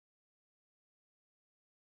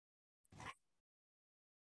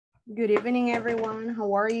Good evening, everyone.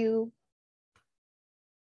 How are you?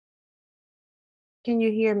 Can you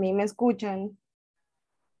hear me? ¿Me escuchan?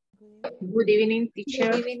 Good evening,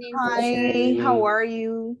 teacher. Good evening, Hi, teacher. how are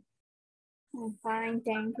you? I'm fine,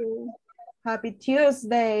 thank you. Happy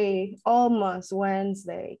Tuesday, almost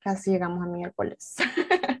Wednesday. Casi llegamos a miércoles.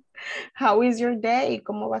 How is your day?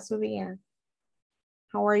 ¿Cómo va su día?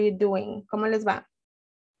 How are you doing? ¿Cómo les va?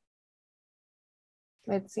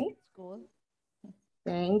 Let's see. Good.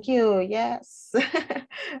 Thank you. Yes.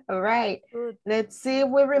 All right. Good. Let's see if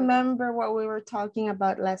we remember what we were talking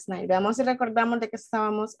about last night. Veamos si recordamos de que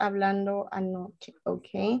estábamos hablando anoche.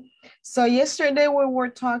 Okay. So yesterday we were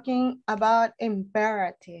talking about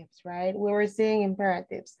imperatives, right? We were seeing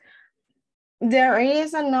imperatives. There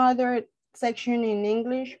is another section in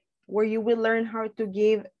English where you will learn how to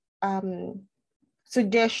give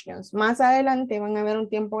suggestions. Más adelante van a ver un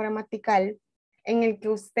tiempo gramatical en el que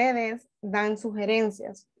ustedes dan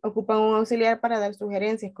sugerencias, ocupan un auxiliar para dar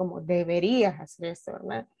sugerencias como deberías hacer esto,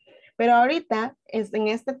 ¿verdad? Pero ahorita, en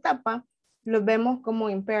esta etapa, los vemos como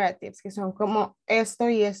imperatives, que son como esto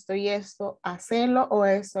y esto y esto, hacerlo, o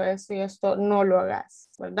esto y esto, no lo hagas,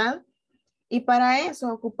 ¿verdad? Y para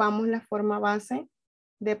eso ocupamos la forma base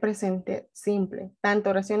de presente simple, tanto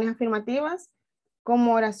oraciones afirmativas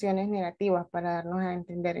como oraciones negativas para darnos a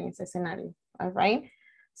entender en ese escenario, all right?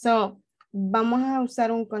 So, vamos a usar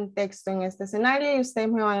un contexto en este escenario y ustedes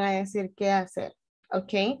me van a decir qué hacer,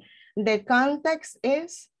 ¿ok? The context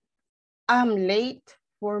is, I'm late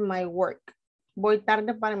for my work. Voy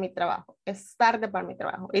tarde para mi trabajo. Es tarde para mi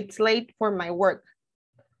trabajo. It's late for my work.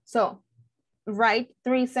 So, write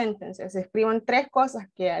 3 sentences. Escriban 3 cosas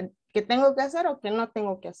que tengo que hacer o que no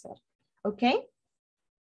tengo que hacer, ¿ok?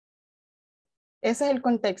 Ese es el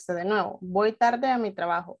contexto, de nuevo. Voy tarde a mi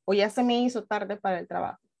trabajo o ya se me hizo tarde para el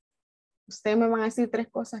trabajo. Ustedes me van a decir 3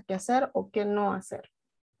 cosas que hacer o que no hacer.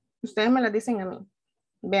 Ustedes me las dicen a mí.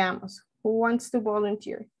 Veamos. Who wants to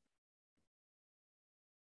volunteer?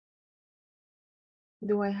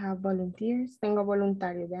 Do I have volunteers? Tengo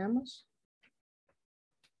voluntarios, veamos.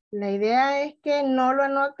 La idea es que no lo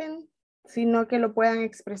anoten, sino que lo puedan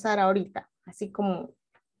expresar ahorita, así como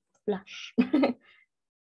flash.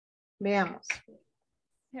 Veamos.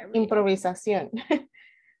 Improvisación.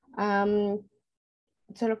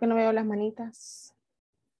 Solo que no veo las manitas.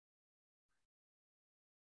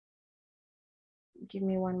 Give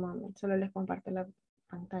me one moment. Solo les comparto la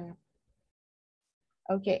pantalla.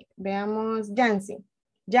 Ok, veamos Jancy.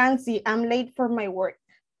 Jancy, I'm late for my work.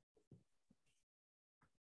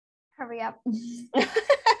 Hurry up.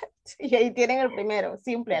 Y ahí tienen el primero,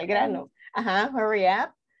 simple, al grano. Ajá, hurry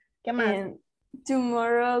up. ¿Qué más? And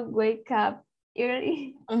tomorrow, wake up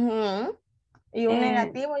early. Y un And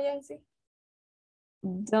negativo, Jancy.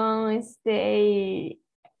 don't stay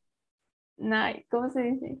night. ¿Cómo se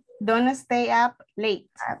dice? Don't stay up late.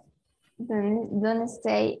 Don't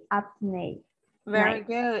stay up late. Very Night.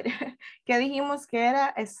 good. ¿Qué dijimos que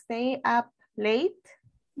era? Stay up late.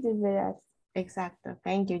 Desvelarse. Exacto.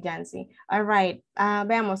 Thank you, Jancy. All right.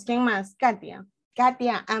 Veamos, ¿quién más? Katia.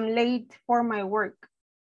 Katia, I'm late for my work.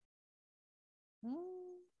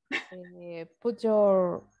 Put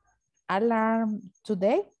your alarm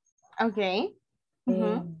today. Okay.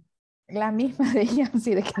 La misma de ella,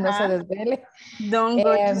 así de que no se desvele. Don't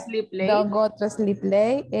go to sleep late. Don't go to sleep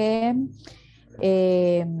late.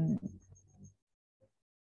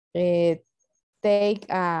 Take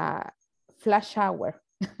a flash shower.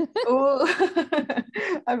 Ooh.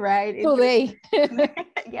 All right. Today.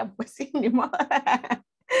 Yeah, pues sí, ni modo.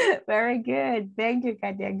 Very good. Thank you,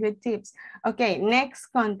 Katia. Good tips. Okay, next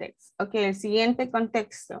context. Okay, el siguiente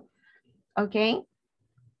contexto. Okay.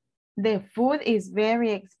 The food is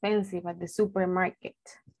very expensive at the supermarket.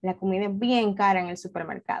 La comida es bien cara en el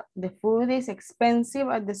supermercado. The food is expensive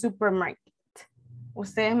at the supermarket.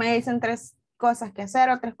 Ustedes me dicen 3 cosas que hacer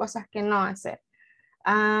o 3 cosas que no hacer.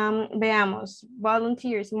 Veamos.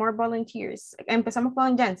 Volunteers, more volunteers. Empezamos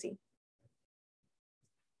con Jancy.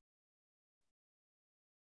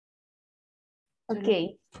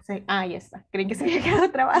 Okay. Sí. Ah, ya está. Creí que se había quedado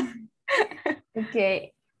trabado.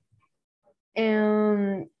 Okay.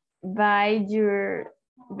 Buy your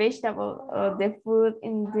vegetable or the food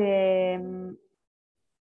in the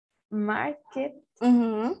market.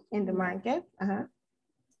 In the market.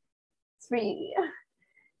 3.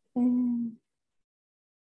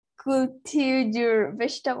 Cultivate your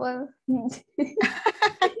vegetable.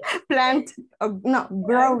 Plant.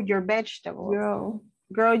 Grow your vegetables.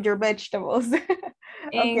 Grow your vegetables.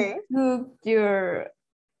 Okay. And cook your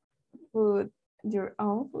food, your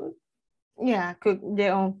own food. Yeah, cook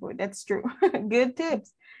your own food. That's true. Good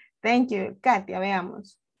tips. Thank you. Katia,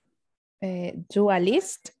 veamos. Do a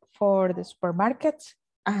list for the supermarket.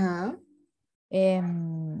 Ajá.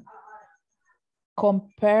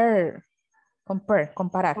 Comparar.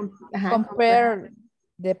 Ajá, Compare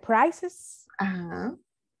the prices Ajá.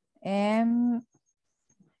 and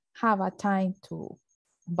have a time to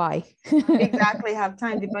buy. Exactly, have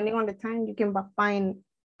time. Depending on the time, you can find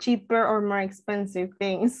cheaper or more expensive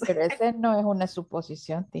things. Pero ese no es una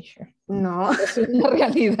suposición, teacher. No. Es una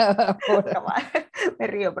realidad ahora. Cabal. Me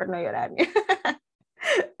río por no llorar.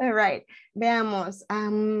 All right. Veamos.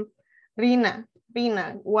 Rina,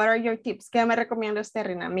 what are your tips? ¿Qué me recomienda usted,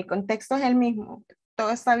 Rina? Mi contexto es el mismo. Todo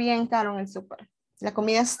está bien caro en el súper. La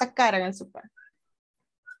comida está cara en el súper.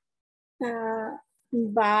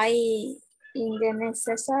 Buy in the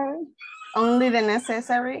necessary. Only the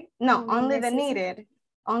necessary? No, only the Necessary. needed.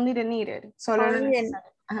 Only the needed. Solo lo Only the-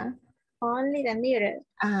 necesario. Ajá. Only the needed.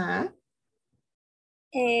 Ajá.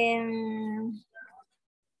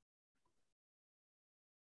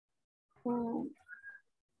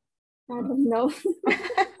 I don't know.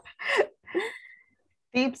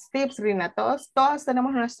 Tips, Rina. Todos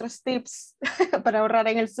tenemos nuestros tips para ahorrar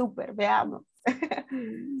en el súper. Veamos.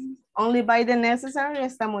 Only buy the necessary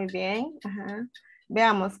está muy bien. Ajá.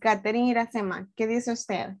 Veamos, Catherine Iracema, ¿qué dice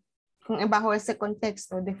usted bajo ese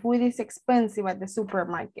contexto? The food is expensive at the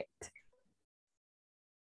supermarket.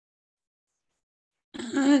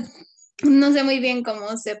 No sé muy bien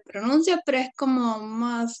cómo se pronuncia, pero es como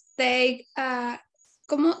must take,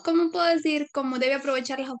 ¿cómo puedo decir? Como debe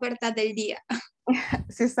aprovechar las ofertas del día.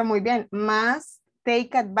 Sí, está muy bien. Must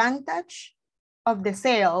take advantage of the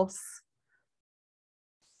sales.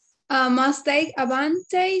 Must take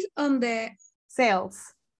advantage on the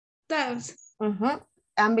Sales. sales. Ujú.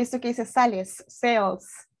 Han visto que dice sales, sales.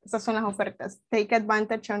 Esas son las ofertas. Take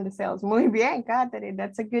advantage on the sales. Muy bien, Catherine.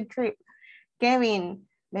 That's a good trip. Kevin,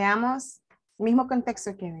 veamos. Mismo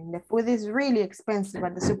contexto, Kevin. The food is really expensive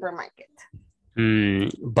at the supermarket.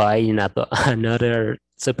 Buy another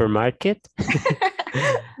supermarket.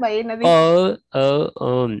 Buy another.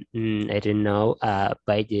 I don't know.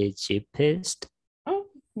 Buy the cheapest.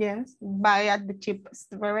 Yes, buy at the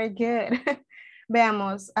cheapest. Very good.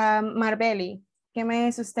 Veamos, Marbeli. ¿Qué me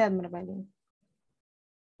dice usted, Marbeli?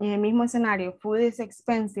 En el mismo escenario, food is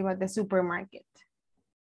expensive at the supermarket.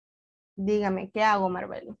 Dígame, ¿qué hago,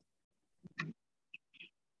 Marbeli?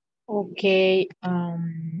 Okay.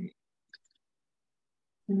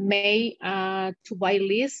 Make to buy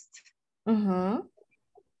list.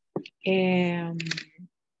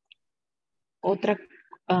 Otra.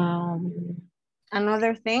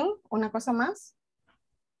 Another thing, una cosa más.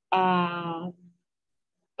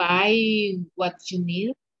 Buy what you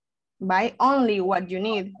need. Buy only what you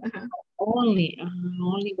need. Only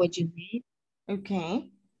what you need.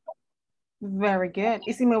 Okay. Very good.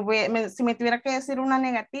 Y si me tuviera que decir una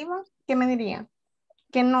negativa, ¿qué me diría?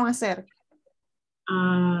 ¿Qué no hacer?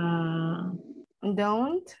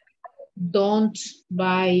 Don't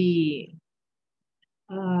buy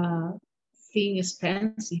things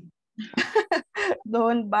expensive.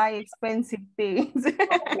 Don't buy expensive things.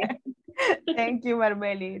 Thank you,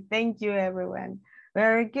 Marbeli. Thank you, everyone.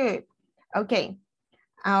 Very good. Ok.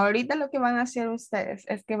 Ahorita lo que van a hacer ustedes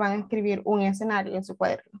es que van a escribir un escenario en su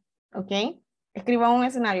cuaderno. Ok. Escriban un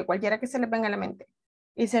escenario, cualquiera que se les venga a la mente.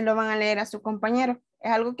 Y se lo van a leer a su compañero.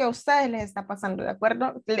 Es algo que a ustedes les está pasando, ¿de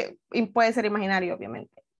acuerdo? Y puede ser imaginario,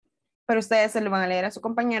 obviamente. Pero ustedes se lo van a leer a su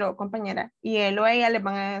compañero o compañera y él o ella les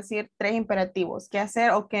van a decir 3 imperativos, qué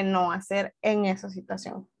hacer o qué no hacer en esa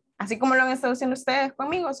situación. Así como lo han estado haciendo ustedes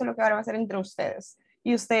conmigo, eso es lo que ahora va a ser entre ustedes.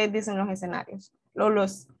 Y ustedes dicen los escenarios,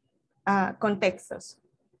 los contextos.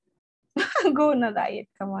 Go on a diet,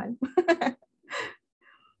 come on.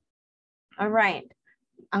 All right.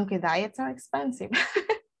 Aunque diets are expensive.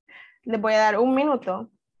 Les voy a dar un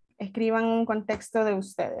minuto. Escriban un contexto de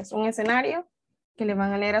ustedes, un escenario que le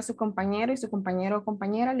van a leer a su compañero y su compañero o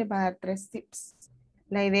compañera les va a dar 3 tips.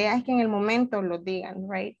 La idea es que en el momento lo digan,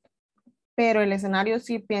 right? Pero el escenario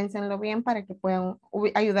sí piénsenlo bien para que puedan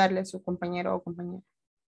ayudarle a su compañero o compañera.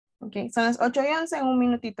 Ok, son las 8:11, en un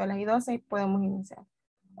minutito, a las 12 podemos iniciar.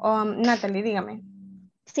 Natalie, dígame.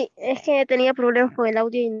 Sí, es que tenía problemas con el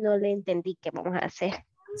audio y no le entendí qué vamos a hacer.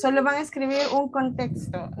 Solo van a escribir un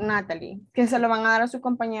contexto, Natalie, que se lo van a dar a su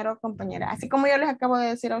compañero o compañera. Así como yo les acabo de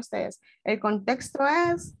decir a ustedes, el contexto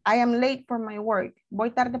es, I am late for my work. Voy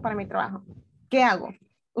tarde para mi trabajo. ¿Qué hago?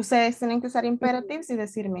 Ustedes tienen que usar imperatives y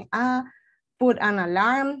decirme, put an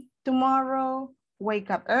alarm tomorrow, wake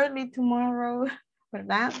up early tomorrow,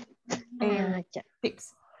 ¿verdad? Ya.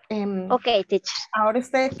 Tips. Ok, teacher. Ahora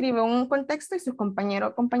usted escribe un contexto y su compañero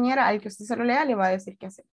o compañera al que usted se lo lea le va a decir qué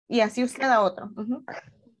hacer. Y así usted a otro.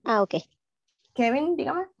 Ok. Kevin,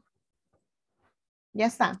 dígame. Ya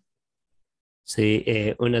está. Sí,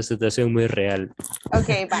 una situación muy real.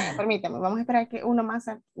 Ok, vaya, permítame. Vamos a esperar que uno más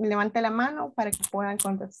levante la mano para que puedan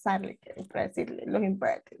contestarle, para decirle los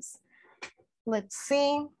imperatives. Let's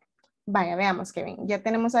see. Vaya, veamos, Kevin. Ya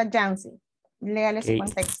tenemos a Jancy. Léale su Okay.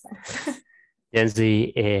 contexto.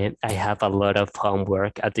 Jancy, I have a lot of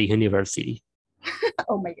homework at the university.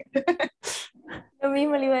 Oh my God. Lo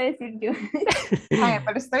mismo le iba a decir yo. Vaya,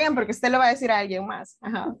 pero está bien porque usted lo va a decir a alguien más.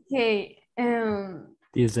 Ajá. Okay.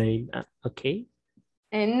 You say, okay.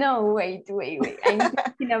 No, wait. I'm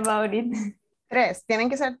thinking about it. Tienen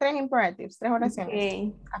que ser 3 imperatives, 3 oraciones.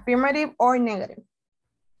 Okay. Affirmative or negative.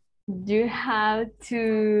 You have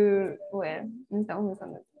to, well, estamos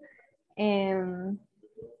usando.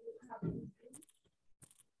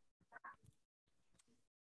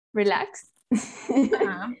 Relax.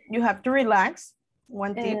 You have to relax.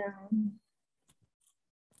 One tip.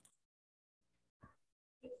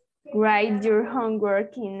 Write your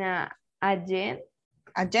homework in a agenda.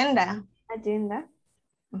 Agenda.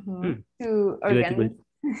 To Good.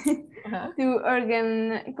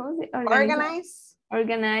 ¿cómo se?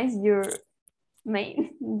 Organize your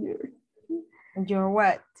your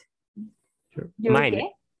what? your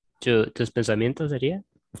Mine. ¿qué? ¿Tus pensamientos sería?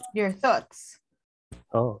 Your thoughts.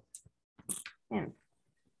 Oh,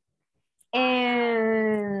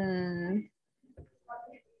 And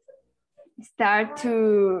start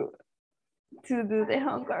to do the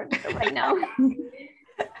homework right now.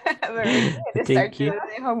 Very good. Thank Start to you. do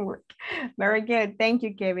the homework. Very good. Thank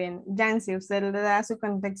you, Kevin. Jancy, usted le da su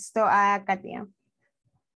contexto a Katia.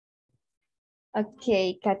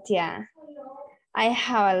 Okay, Katia. I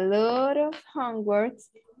have a lot of homework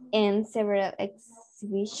and several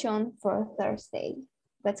exhibitions for Thursday.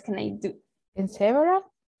 What can I do? ¿En several?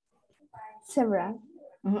 Several.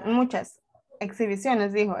 Muchas.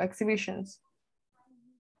 Exhibiciones, dijo. Exhibitions.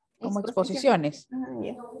 Como exposiciones.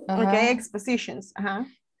 Yeah. Ajá. Okay, expositions. Ajá.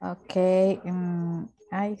 Okay,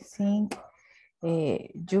 I think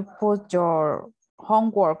you put your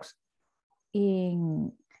homeworks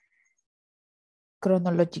in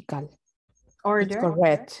chronological. Order. It's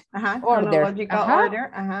correct. Ajá. Order. Chronological Ajá.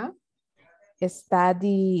 order. Ajá.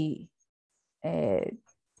 Study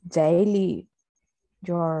daily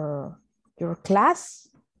your class.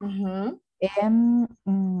 Ujú.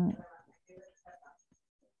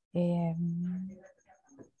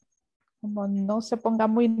 Como no se ponga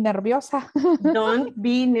muy nerviosa. Don't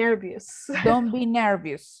be nervous. Don't be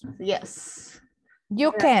nervous. Yes.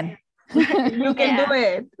 You can. You can do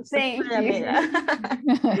it. Thank Sí, you. amiga.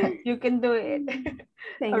 You can do it.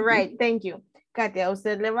 Thank All you. right, thank you. Katia,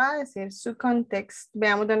 usted le va a decir su contexto.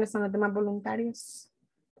 Veamos dónde están los demás voluntarios.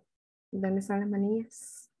 ¿Dónde están las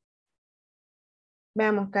manillas?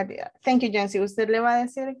 Veamos, Katia. Thank you, Jancy. Usted le va a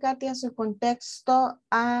decir, Katia, su contexto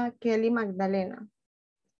a Kelly Magdalena.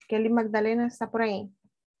 Kelly Magdalena está por ahí.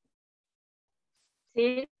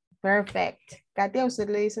 Sí, Perfect. Katia, usted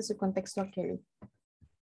le dice su contexto a Kelly.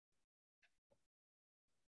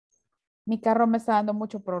 Mi carro me está dando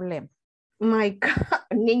mucho problema. My car,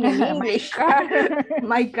 niña in English.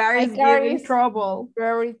 My car My is car giving is trouble.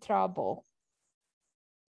 Very trouble.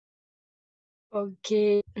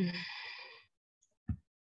 ok.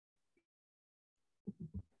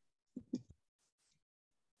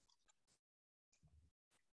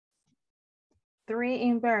 3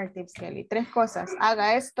 imperatives, Kelly. 3 cosas.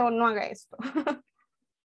 Haga esto, no haga esto.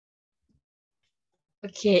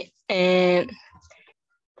 Okay.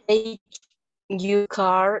 Take your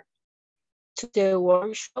car to the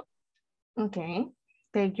workshop. Okay.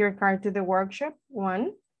 Take your car to the workshop.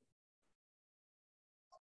 1.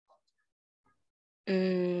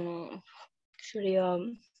 Actually,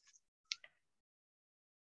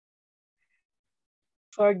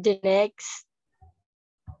 for the next,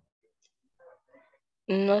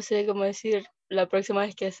 no sé cómo decir, la próxima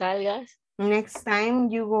vez que salgas. Next time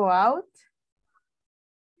you go out.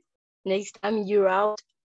 Next time you're out,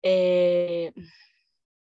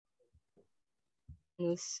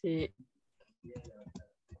 no sé.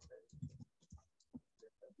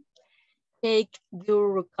 Take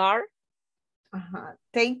your car. Ajá.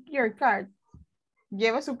 Take your car.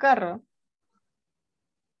 Lleva su carro.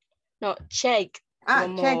 No, check. Ah,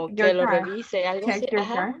 Como check que your lo car. revise, algo Check así. your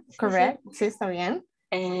Ajá, car. sí, Correct. sí. Sí, está bien.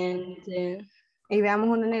 And Y veamos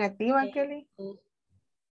una negativa, Kelly.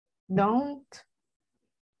 Don't.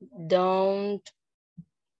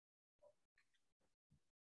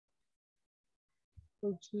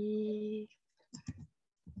 Okay.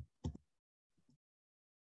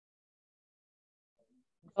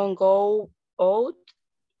 Don't go out.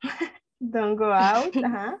 Don't go out.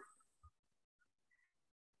 Ajá.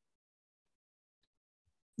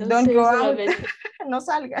 No Don't sé, go out. solamente No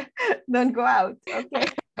salga. Don't go out. Okay.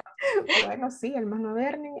 Bueno, sí, el más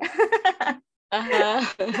moderno. Ajá.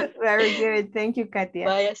 Very good. Thank you, Katia.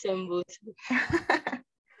 Váyase en bus.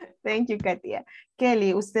 Thank you, Katia.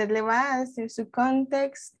 Kelly, usted le va a decir su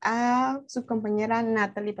context a su compañera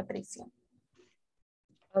Natalie Patricia.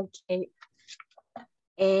 Okay.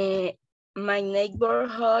 My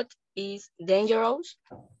neighborhood is dangerous.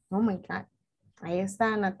 Oh my God. Ahí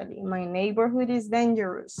está, Natalie. My neighborhood is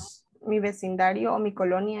dangerous. Mi vecindario o mi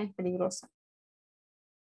colonia es peligrosa.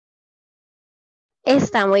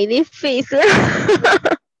 Está muy difícil.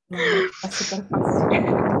 No, está súper fácil.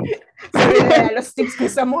 Solo lea los tips que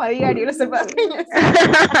usamos a diario los salvadoreños.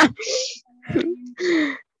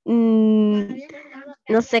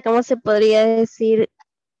 No sé cómo se podría decir.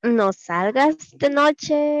 No salgas de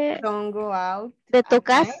noche Don't go out. de tu at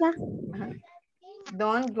casa. night. Ajá.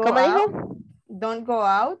 Don't go ¿Cómo out. dijo? Don't go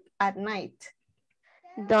out at night.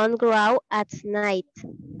 Don't go out at night.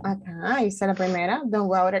 Acá, ahí está la primera. Don't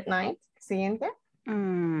go out at night. Siguiente.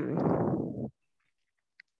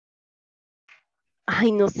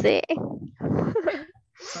 Ay, no sé.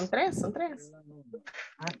 Son tres, son tres.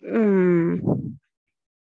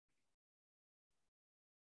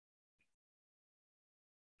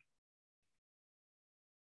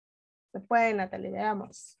 Se puede, Natalie,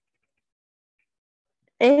 veamos.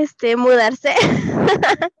 Mudarse.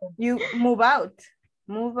 You move out.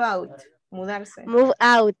 Move out. Mudarse. Move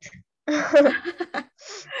out.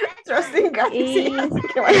 Trusting God. Y- Sí, así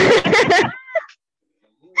que vaya.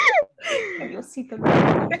 Diosito.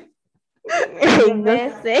 Ay,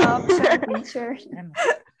 no sé. Option, teacher.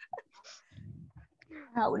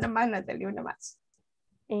 Ah, una más, Natalie, una más.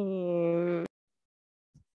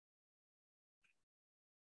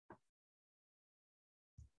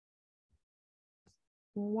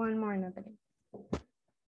 One more, Natalie.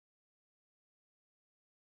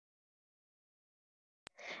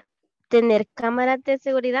 Tener cámaras de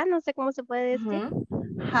seguridad, no sé cómo se puede decir.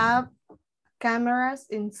 Have cameras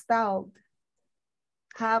installed.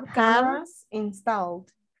 Have cameras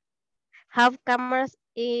installed. Have cameras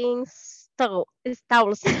installed.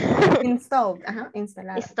 Installed. Ajá,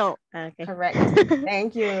 instaladas. Installed. Okay. Correct.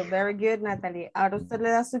 Thank you. Very good, Natalie. Ahora usted le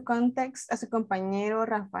da su context a su compañero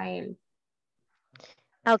Rafael.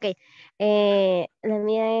 Ok. La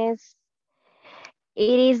mía es,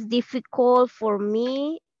 it is difficult for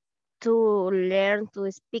me to learn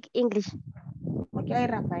to speak English. Ok,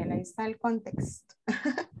 Rafael, ahí está el context.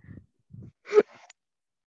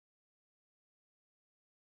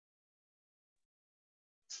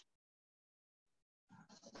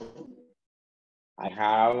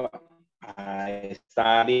 I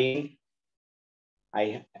study.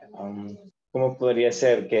 ¿Cómo podría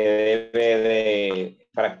ser que debe de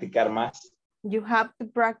practicar más? You have to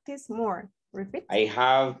practice more. Repeat. I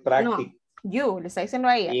have practice. No, you, le está diciendo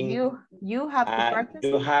a ella. You have to practice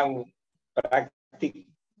You have practice.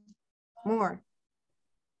 more.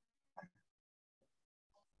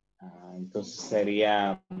 Entonces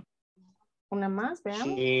sería. Una más, veamos.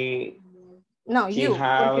 No, you,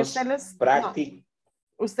 porque usted practice. No,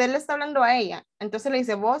 usted le está hablando a ella. Entonces le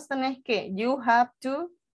dice, vos tenés que, you have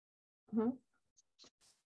to.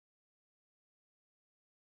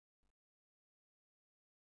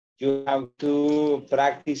 You have to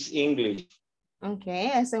practice English. Ok,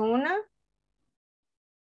 esa es una.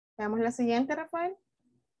 Veamos la siguiente, Rafael.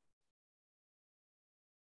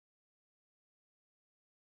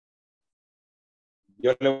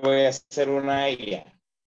 Yo le voy a hacer una a ella.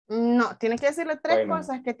 No, tiene que decirle tres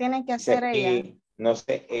cosas que tiene que hacer ella. No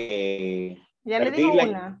sé. Ya le digo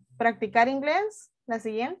una. Practicar inglés. La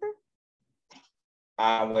siguiente.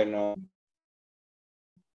 Bueno.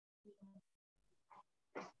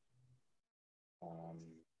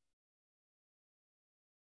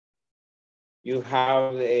 You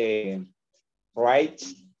have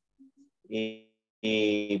rights.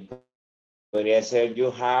 Y podría ser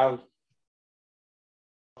you have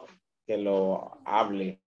que lo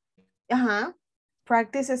hable. Ajá.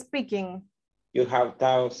 Practice speaking. You have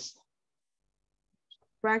to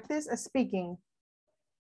practice speaking.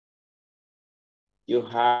 You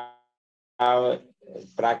have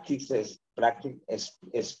practice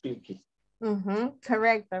speaking.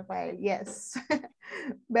 Correct, Rafael. Yes.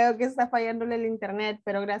 Veo que está fallándole el internet,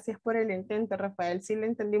 pero gracias por el intento, Rafael. Sí le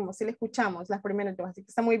entendimos, sí le escuchamos las primeras dos, así que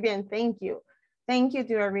está muy bien. Thank you. Thank you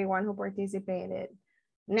to everyone who participated.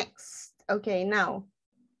 Next. Okay, now.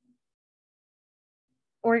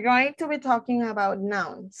 We're going to be talking about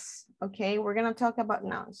nouns. Okay, we're going to talk about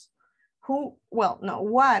nouns.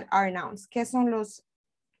 What are nouns? ¿Qué son los,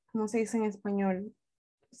 cómo se dice en español?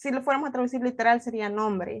 Si lo fuéramos a traducir literal sería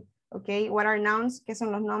nombre. Okay, what are nouns? ¿Qué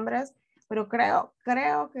son los nombres? pero creo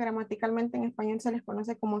que gramaticalmente en español se les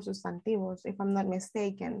conoce como sustantivos, if I'm not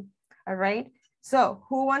mistaken. All right. So,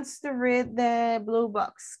 who wants to read the blue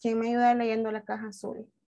box? ¿Quién me ayuda leyendo la caja azul?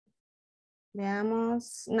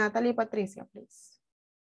 Veamos, Natalie y Patricia, please.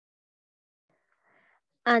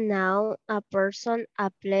 A noun, a person,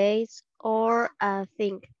 a place, or a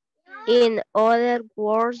thing. In other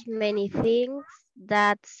words, many things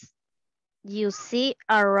that you see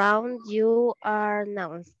around you are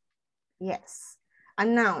nouns. Yes. A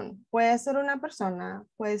noun puede ser una persona,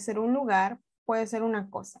 puede ser un lugar, puede ser una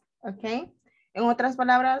cosa. ¿Ok? En otras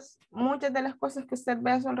palabras, muchas de las cosas que usted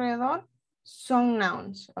ve a su alrededor son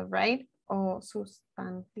nouns, all right? O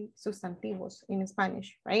sustantivos in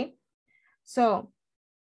Spanish, right? So,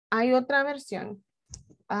 hay otra versión.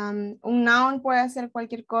 Un noun puede ser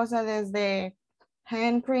cualquier cosa desde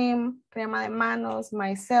hand cream, crema de manos,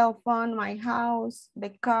 my cell phone, my house,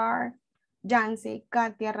 the car, Jancy,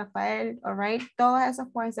 Katia, Rafael, all right? Todas esas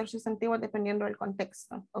pueden ser sustantivos dependiendo del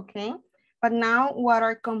contexto, ¿ok? But now, what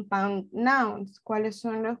are compound nouns? ¿Cuáles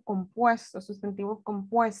son los compuestos, sustantivos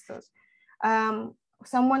compuestos?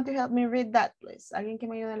 Someone to help me read that, please. ¿Alguien que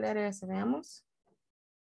me ayude a leer eso? Veamos.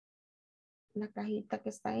 La cajita que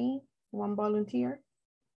está ahí. One volunteer.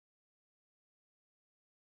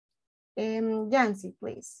 Jancy,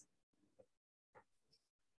 please.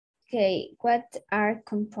 Okay, what are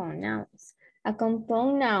compound nouns? A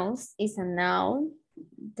compound noun is a noun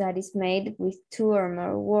that is made with two or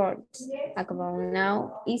more words. A compound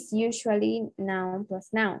noun is usually noun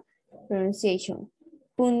plus noun. Pronunciation.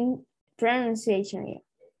 Pronunciation. Yeah.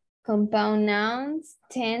 Compound nouns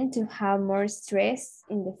tend to have more stress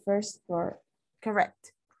in the first word.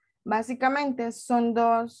 Correct. Básicamente son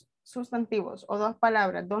dos sustantivos o dos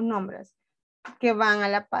palabras, dos nombres que van a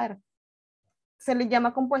la par. Se les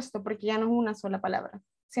llama compuesto porque ya no es una sola palabra.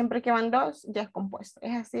 Siempre que van dos, ya es compuesto.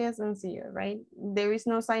 Es así de sencillo, right? There is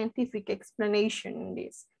no scientific explanation in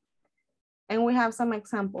this. And we have some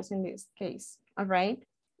examples in this case, all right?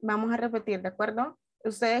 Vamos a repetir, ¿de acuerdo?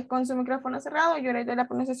 Ustedes con su micrófono cerrado, yo les doy la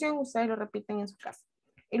pronunciación, ustedes lo repiten en su casa.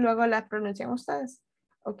 Y luego la pronuncian ustedes,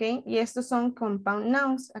 ¿ok? Y estos son compound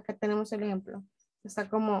nouns. Acá tenemos el ejemplo. Está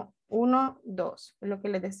como 1, 2, es lo que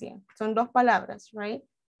les decía. Son dos palabras, right?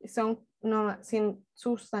 Son sin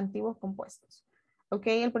sustantivos compuestos. Ok,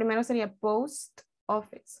 el primero sería post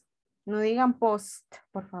office. No digan post,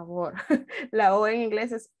 por favor. La O en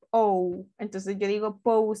inglés es O. Entonces yo digo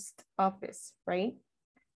post office, right?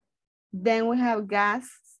 Then we have gas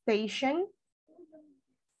station,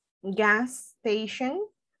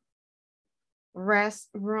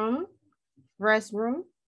 restroom,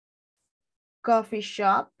 coffee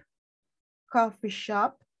shop,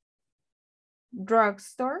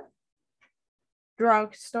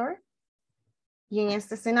 drugstore. Y en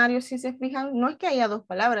este escenario, si se fijan, no es que haya dos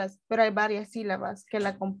palabras, pero hay varias sílabas que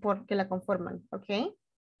la conforman, ¿ok?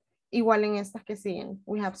 Igual en estas que siguen.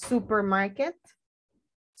 We have supermarket,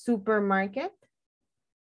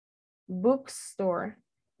 bookstore,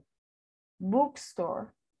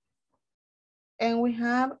 and we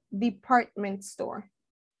have department store,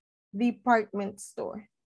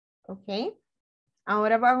 ¿ok?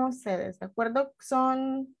 Ahora van ustedes, ¿de acuerdo?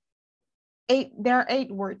 There are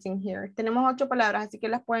 8 words in here. Tenemos 8 palabras, así que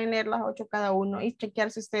las pueden leer las 8 cada uno y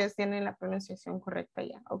chequear si ustedes tienen la pronunciación correcta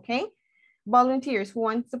ya, ¿ok? Volunteers, who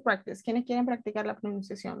wants to practice? ¿Quiénes quieren practicar la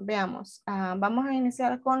pronunciación? Veamos. Vamos a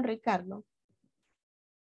iniciar con Ricardo.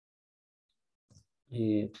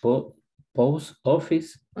 Post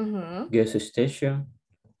office, Uh-huh. gas station,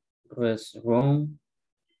 restaurant,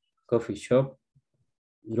 coffee shop,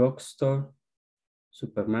 drugstore,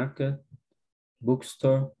 supermarket,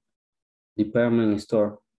 bookstore, department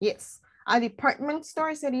store. Yes. A department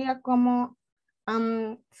store sería como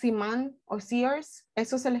Simán o Sears.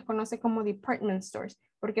 Eso se les conoce como department stores,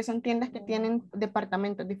 porque son tiendas que tienen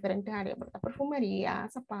departamentos, diferentes áreas, ¿verdad? Perfumería,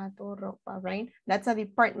 zapatos, ropa, right? That's a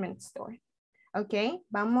department store. Ok,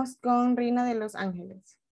 vamos con Rina de Los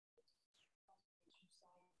Ángeles.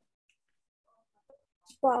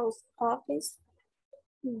 Post office,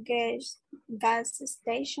 gas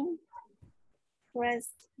station,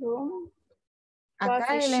 restroom, Acá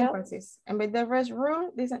coffee el shop. énfasis. En vez de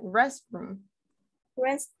restroom, dicen restroom.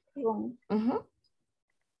 Uh-huh.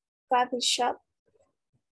 Coffee shop,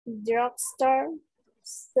 drugstore,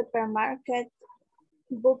 supermarket,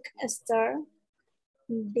 bookstore,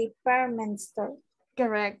 department store.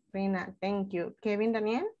 Correct, Rina. Thank you. Kevin,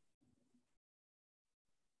 Daniel.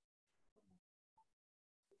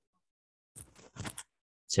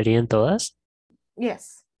 ¿Serían todas?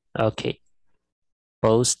 Yes. Okay.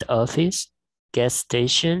 Post office, gas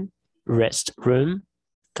station, restroom,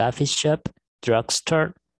 coffee shop,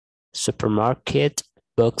 drugstore, supermarket,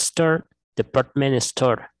 bookstore, department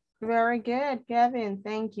store. Very good, Kevin.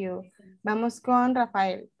 Thank you. Vamos con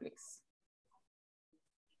Rafael, please.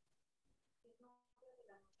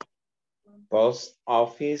 Post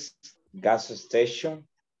office, gas station,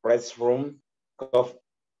 restroom,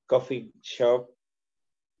 coffee shop,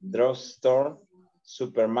 drugstore,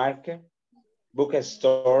 supermarket,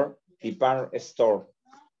 bookstore, department store.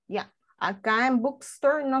 Ya, acá en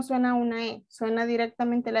bookstore no suena una E, suena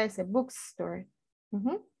directamente la S, bookstore.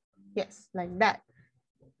 Yes, like that.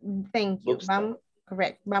 Thank you. Vamos,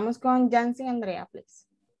 correct. Vamos con Jancy Andrea, please.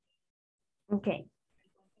 Okay.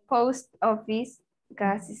 Post office,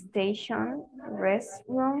 gas station,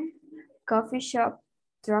 restroom, coffee shop,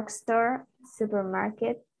 drugstore,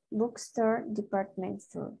 supermarket, bookstore, department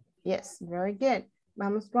store. Yes, very good.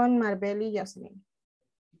 Vamos con Marbel y Jocelyn.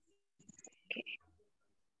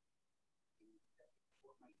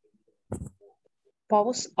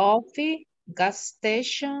 Post office, gas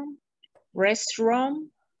station, restaurant,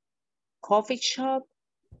 coffee shop,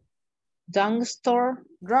 drugstore,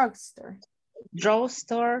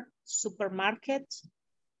 supermarket,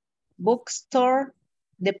 bookstore,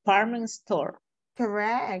 department store.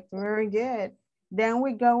 Correct, very good. Then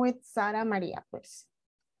we go with Sara Maria, please.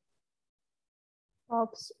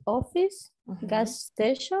 Post office, gas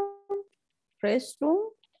station,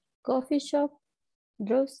 restroom, coffee shop,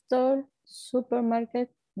 drugstore, supermarket,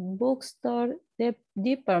 bookstore,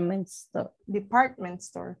 department store. Department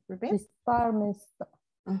store, repeat. Department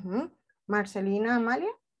store. Marcelina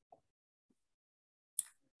Amalia.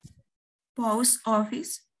 Post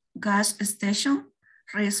office, gas station,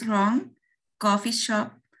 restaurant, coffee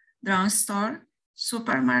shop, drugstore,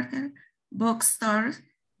 supermarket, bookstore,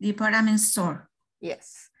 department store.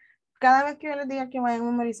 Yes. Cada vez que yo les diga que vayan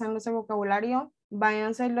memorizando ese vocabulario,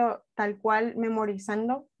 váyanselo tal cual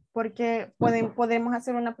memorizando, porque podemos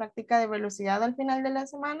hacer una práctica de velocidad al final de la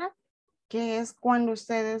semana, que es cuando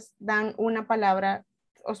ustedes dan una palabra,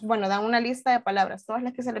 bueno, dan una lista de palabras, todas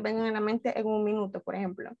las que se les vengan a la mente en un minuto, por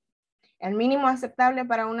ejemplo. El mínimo aceptable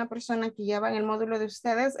para una persona que lleva en el módulo de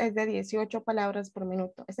ustedes es de 18 palabras por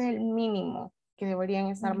minuto. Ese es el mínimo que deberían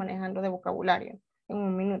estar manejando de vocabulario en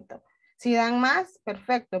un minuto. Si dan más,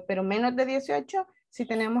 perfecto, pero menos de 18, sí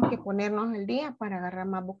tenemos que ponernos el día para agarrar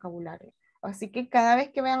más vocabulario. Así que cada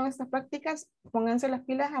vez que vean estas prácticas, pónganse las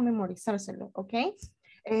pilas a memorizárselo, ¿ok?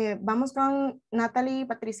 Vamos con Natalie y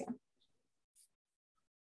Patricia.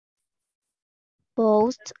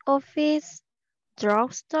 Post office,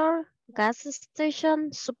 drugstore, gas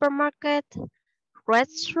station, supermarket,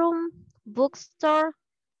 restroom, bookstore,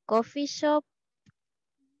 coffee shop,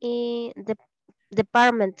 y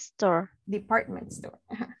department store. Department store.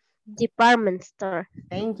 Department store.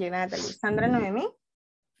 Thank you, Natalie. Sandra Noemi.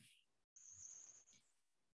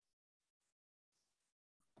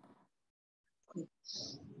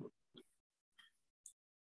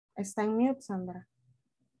 Está en mute, Sandra.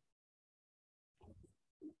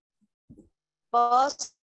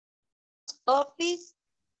 Post office,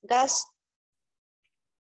 gas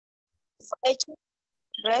station,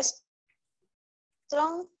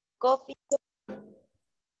 restaurant, coffee shop.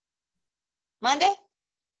 ¿Mande?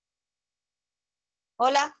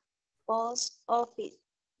 Hola. Post office.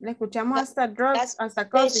 Le escuchamos hasta drugs, hasta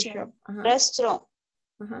coffee shop. Restaurant,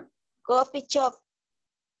 coffee shop,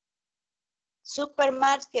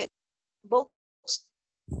 supermarket,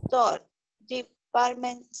 bookstore,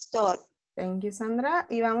 department store. Thank you, Sandra.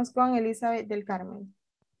 Y vamos con Elizabeth del Carmen.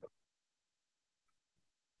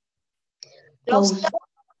 Drugstore,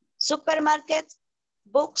 supermarket,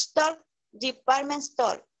 bookstore, department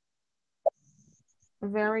store.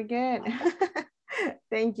 Very good.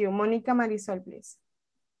 Thank you. Mónica Marisol, please.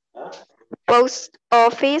 Post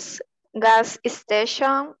office, gas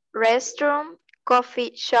station, restroom,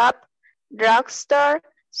 coffee shop, drugstore,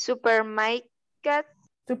 supermarket,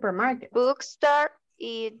 bookstore,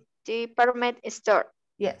 y department store.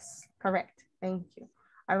 Yes, correct. Thank you.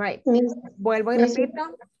 All right. Vuelvo y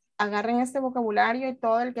repito. Agarren este vocabulario y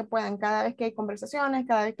todo el que puedan. Cada vez que hay conversaciones,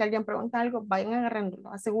 cada vez que alguien pregunta algo, vayan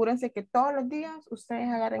agarrándolo. Asegúrense que todos los días ustedes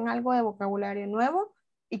agarren algo de vocabulario nuevo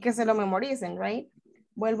y que se lo memoricen, right?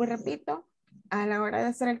 Vuelvo y repito. A la hora de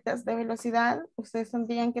hacer el test de velocidad, ustedes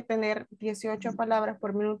tendrían que tener 18 palabras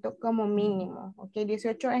por minuto como mínimo, ¿ok?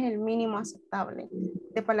 18 es el mínimo aceptable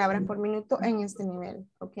de palabras por minuto en este nivel,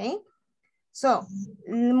 ¿ok? So,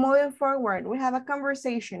 moving forward, we have a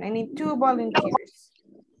conversation. I need 2 volunteers.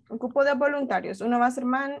 Ocupo de voluntarios. Uno va a ser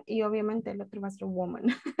man y obviamente el otro va a ser woman.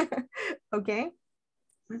 ¿Ok?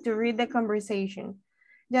 To read the conversation.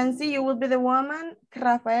 Jancy, you will be the woman.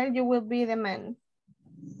 Rafael, you will be the man.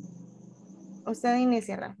 Usted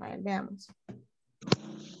inicia, Rafael. Veamos.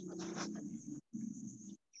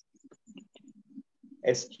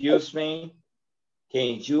 excuse me,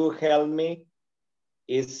 can you help me?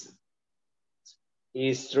 Is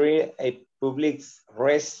there a public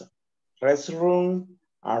restroom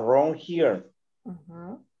around here?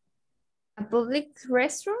 A public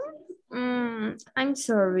restroom? I'm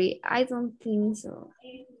sorry, I don't think so.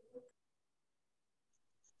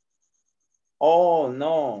 Oh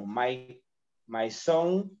no, my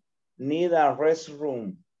son need a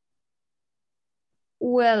restroom.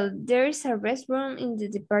 Well, there is a restroom in the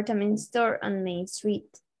department store on Main Street.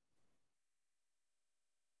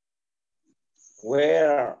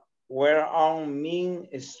 Where on Main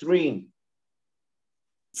Street?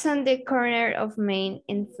 It's on the corner of Main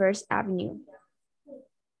and First Avenue.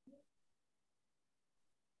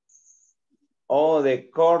 Oh, the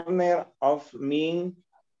corner of Main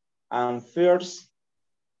and First.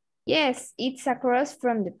 Yes, it's across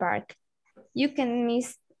from the park. You can't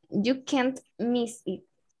miss it.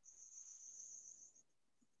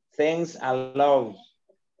 Thanks a lot.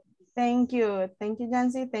 Thank you,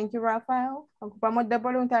 Jancy. Thank you, Rafael. Ocupamos 2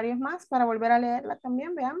 voluntarios más para volver a leerla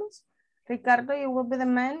también, veamos. Ricardo, you will be the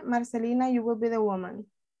man. Marcelina, you will be the woman.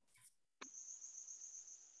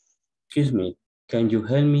 Excuse me, can you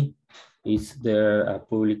help me? Is there a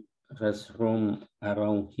public restroom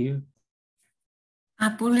around here?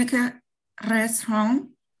 A public restroom?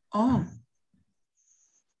 Oh.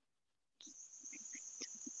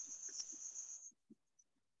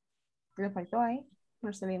 Le faltó ahí,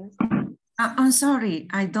 Marcelina. I'm sorry,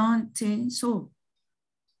 I don't think so.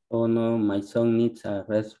 Oh no, my son needs a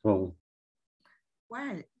restroom.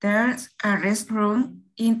 Well, there's a restroom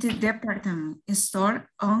in the department store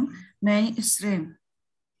on Main Street.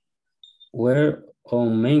 Where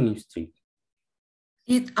on Main Street?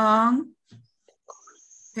 It's on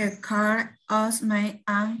the corner of Main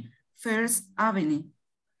and First Avenue.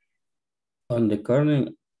 On the corner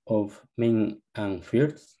of Main and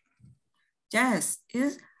First? Yes,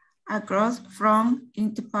 it's across from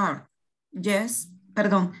in the park. Yes,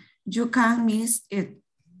 pardon, you can't miss it.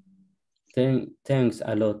 Thanks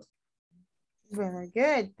a lot. Very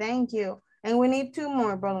good, thank you. And we need 2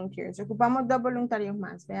 more volunteers. Ocupamos 2 voluntarios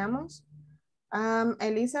más, veamos.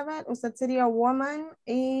 Elizabeth, usted sería woman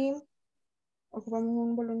y ocupamos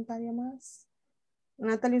un voluntario más.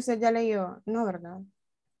 Natalie, usted ya leyó, no, ¿verdad?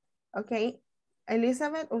 Ok,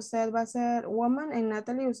 Elizabeth, usted va a ser woman y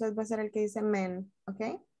Natalie, usted va a ser el que dice men,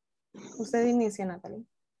 ok? Usted inicia, Natalie.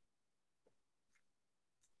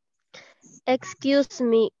 Excuse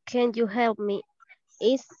me, can you help me?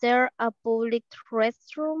 Is there a public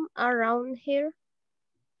restroom around here?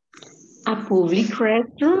 A public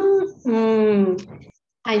restroom?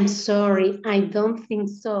 I'm sorry, I don't think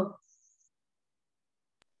so.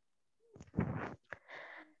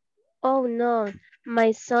 Oh no,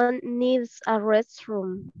 my son needs a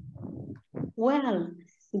restroom. Well,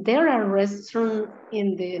 there are restrooms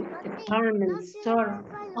in the department store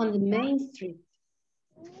on the Main Street.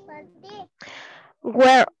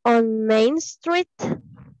 Where on Main Street?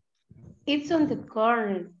 It's on the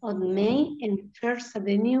corner of Main and First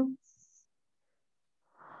Avenue.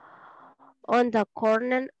 On the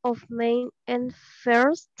corner of Main and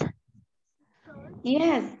First?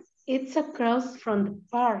 Yes, it's across from the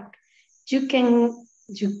park. You can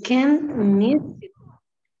miss it.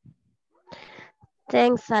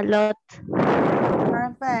 Thanks a lot.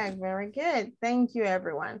 Perfect, very good. Thank you,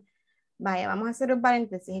 everyone. Vaya, vamos a hacer un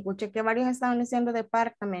paréntesis. Escuché que varios estaban diciendo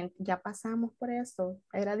department. Ya pasamos por eso.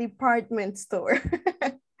 Era department store.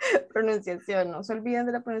 Pronunciación, no se olviden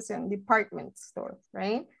de la pronunciación. Department store,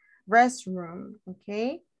 right? Restroom,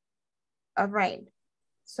 okay? All right.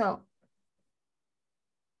 So,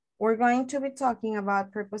 we're going to be talking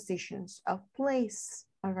about prepositions of place,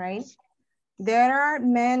 all right? There are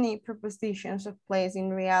many prepositions of place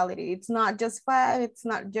in reality. It's not just 5, it's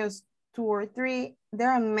not just 2 or 3.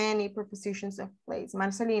 There are many prepositions of place.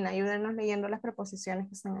 Marcelina, ayúdenos leyendo las preposiciones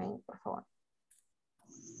que están ahí, por favor.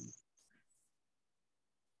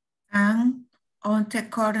 And on the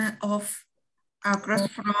corner of, across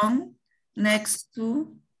from, next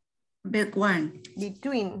to, one.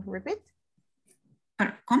 Between, repeat.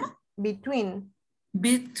 ¿Cómo? Between.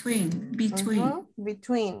 Between.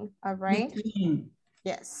 Between, all right. Between.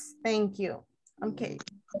 Yes, thank you. Okay.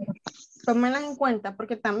 Tómenlas en cuenta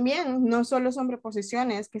porque también no solo son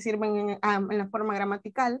preposiciones que sirven en la forma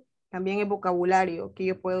gramatical, también es vocabulario que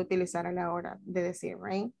yo puedo utilizar a la hora de decir,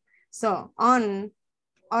 right? So, on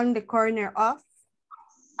the corner of,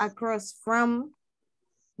 across from,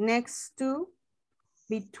 next to,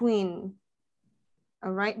 between.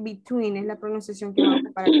 All right, between es la pronunciación que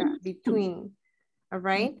vamos para acá, between. All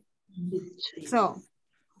right. So,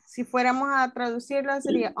 si fuéramos a traducirlo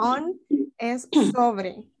sería on es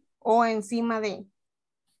sobre o encima de.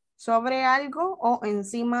 Sobre algo o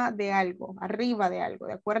encima de algo, arriba de algo,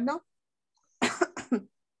 ¿de acuerdo?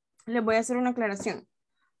 Les voy a hacer una aclaración.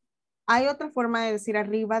 Hay otra forma de decir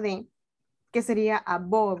arriba de, que sería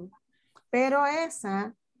above, pero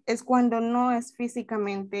esa es cuando no es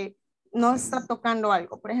físicamente, no está tocando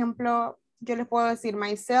algo. Por ejemplo, yo les puedo decir,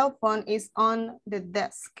 my cell phone is on the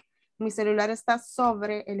desk. Mi celular está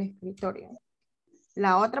sobre el escritorio.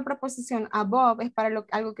 La otra preposición, above, es para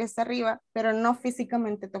algo que está arriba, pero no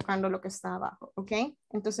físicamente tocando lo que está abajo, ¿ok?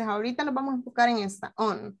 Entonces, ahorita nos vamos a enfocar en esta,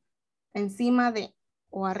 on, encima de,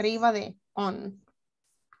 o arriba de, on.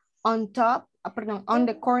 On top, perdón, on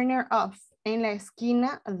the corner of, en la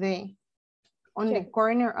esquina de. On the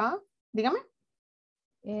corner of, dígame.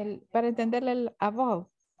 Para entenderle el above.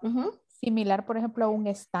 Similar, por ejemplo, a un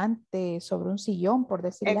estante sobre un sillón, por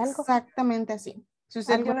decirle algo. Exactamente así. Si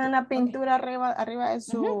usted tiene una pintura arriba de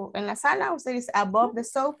su, en la sala, usted dice above the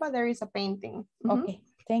sofa, there is a painting. Okay,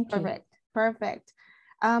 thank you. Perfect.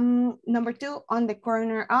 Number 2, on the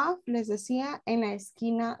corner of, les decía, en la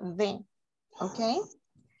esquina de. Ok.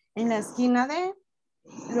 En la esquina de.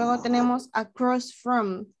 Luego tenemos across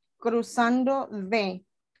from, cruzando de.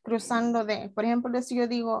 Cruzando de. Por ejemplo, si yo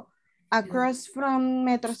digo across from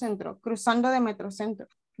Metrocentro, cruzando de Metrocentro,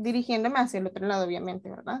 dirigiéndome hacia el otro lado, obviamente,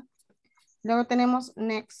 ¿verdad? Luego tenemos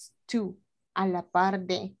next to, a la par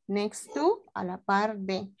de. Next to, a la par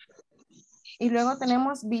de. Y luego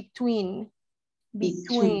tenemos between.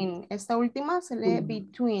 Between. Esta última se lee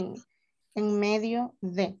between. En medio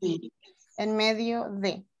de. En medio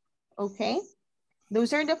de. Ok.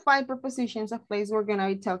 Those are the 5 prepositions of place we're going to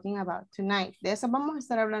be talking about tonight. De eso vamos a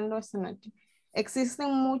estar hablando esta noche.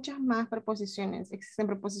 Existen muchas más preposiciones. Existen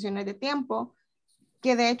preposiciones de tiempo,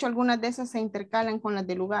 que de hecho algunas de esas se intercalan con las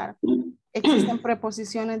de lugar. Existen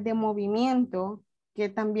preposiciones de movimiento, que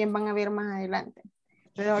también van a ver más adelante.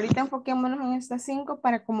 Pero ahorita enfoquémonos en estas 5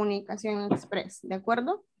 para comunicación express. ¿De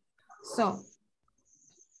acuerdo? So,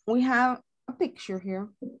 we have a picture here.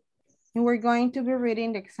 And we're going to be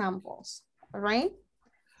reading the examples. All right?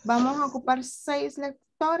 Vamos a ocupar 6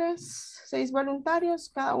 lectores, 6 voluntarios.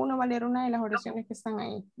 Cada uno va a leer una de las oraciones que están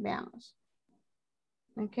ahí. Veamos.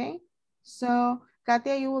 Okay. So,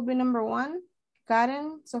 Katia, you will be number 1.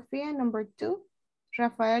 Karen, Sofía, number 2.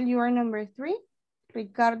 Rafael, you are number 3.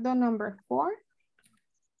 Ricardo, number 4.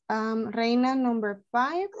 Reina, number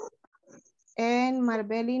 5. And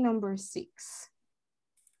Marbeli, number 6.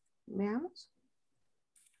 Veamos.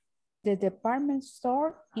 The department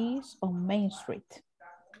store is on Main Street.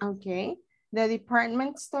 Okay. The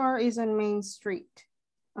department store is on Main Street.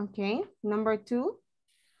 Okay. Number 2.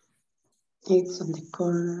 It's on the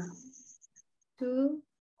corner. 2.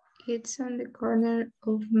 It's on the corner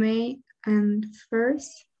of Main and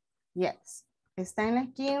First. Yes. Está en la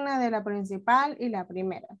esquina de la principal y la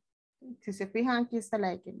primera. Si se fijan, aquí está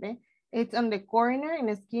la X, ¿ve? It's on the corner, en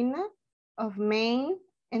la esquina of Main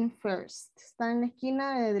and First. Está en la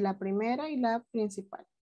esquina de la primera y la principal.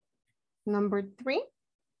 Number 3.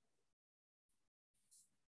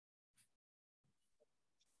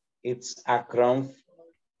 It's across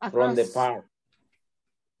from the park.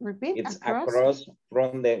 Repeat. It's across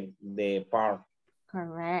from the park.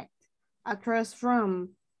 Correct. Across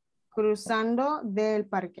from. Cruzando del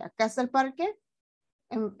parque. Acá está el parque.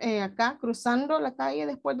 Acá, cruzando la calle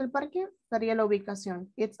después del parque, estaría la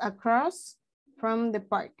ubicación. It's across from the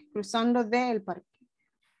park. Cruzando del parque.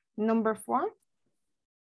 Number 4.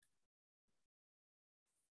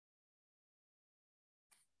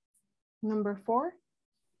 Number 4.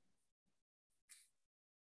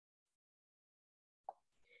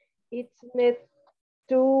 It's next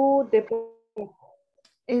to the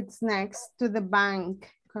It's next to the bank.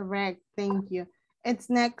 Correct. Thank you. It's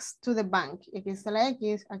next to the bank. Aquí está la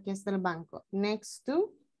X, aquí está el banco. Next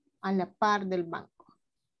to, a la par del banco.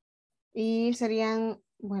 Y serían,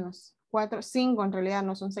 bueno, 4, 5 en realidad,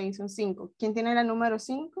 no son 6, son 5. ¿Quién tiene la número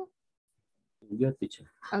 5? Yo, teacher.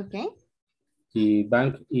 Okay. The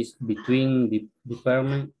bank is between the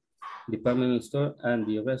department store and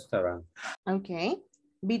the restaurant. Okay.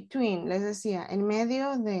 Between, les decía, en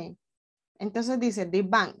medio de. Entonces dice the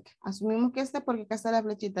bank. Asumimos que porque acá está la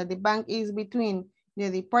flechita. The bank is between the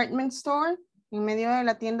department store, en medio de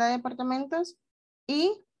la tienda de departamentos,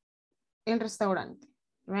 y el restaurante.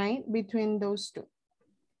 Right? Between those two.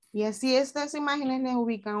 Y así estas imágenes les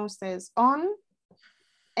ubican a ustedes on,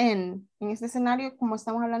 en. En este escenario, como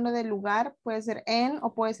estamos hablando de lugar, puede ser en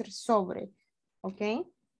o puede ser sobre. ¿Ok?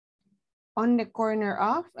 On the corner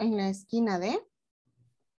of, en la esquina de.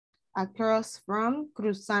 Across from,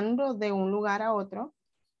 cruzando de un lugar a otro.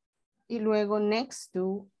 Y luego next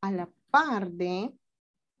to, a la par de.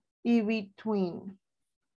 y between.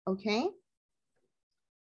 Okay.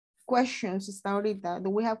 Questions hasta ahorita. Do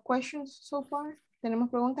we have questions so far? ¿Tenemos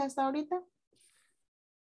preguntas hasta ahorita?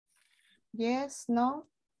 Yes, no.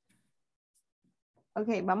 Ok,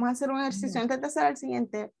 vamos a hacer un ejercicio antes de hacer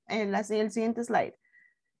el siguiente slide.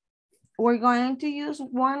 We're going to use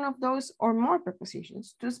one of those or more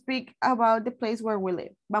prepositions to speak about the place where we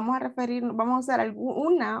live. Vamos a usar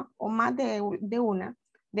una o más de una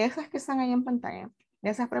de esas que están ahí en pantalla, de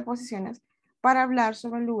esas preposiciones, para hablar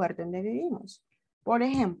sobre el lugar donde vivimos. Por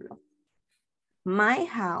ejemplo, my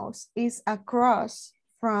house is across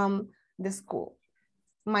from the school.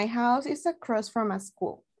 My house is across from a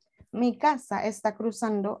school. Mi casa está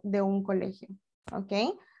cruzando de un colegio.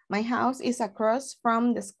 Okay? My house is across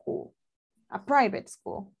from the school. A private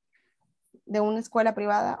school. De una escuela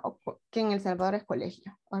privada que en El Salvador es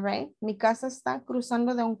colegio. All right? Mi casa está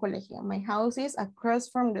cruzando de un colegio. My house is across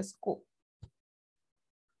from the school.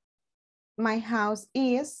 My house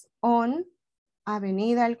is on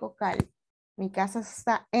Avenida El Cocal. Mi casa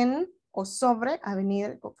está en o sobre Avenida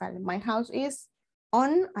El Cocal. My house is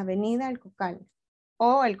on Avenida El Cocal.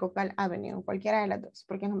 O El Cocal Avenue, cualquiera de las dos,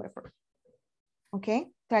 porque es nombre propio. ¿Ok?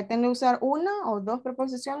 Traten de usar una o dos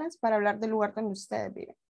preposiciones para hablar del lugar donde ustedes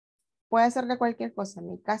viven. Puede ser de cualquier cosa.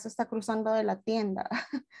 Mi casa está cruzando de la tienda,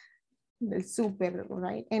 del súper,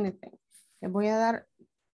 right? Anything. Les voy a dar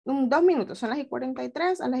 2 minutos. Son las y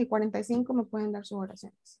 43, a las y 45 me pueden dar sus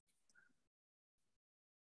oraciones.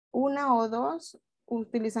 Una o dos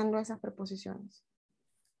utilizando esas preposiciones.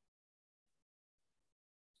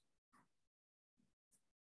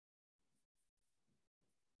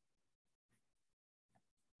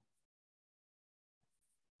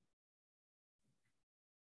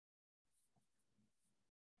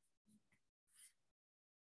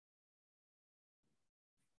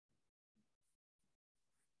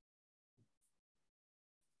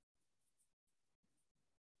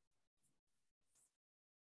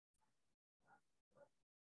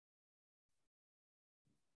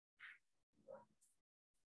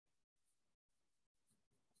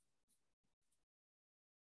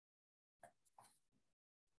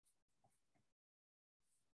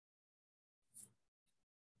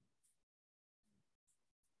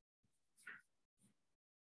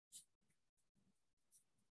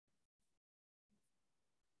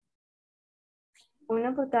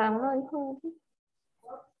 Una por cada uno, dijo.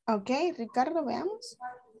 Ok, Ricardo, veamos.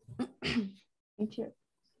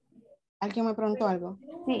 ¿Alguien me preguntó algo?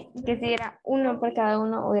 Sí, que si era uno por cada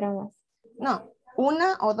uno o era más. No,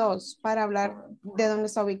 una o dos para hablar de dónde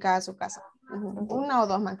está ubicada su casa. Una o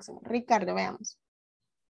dos máximo. Ricardo, veamos.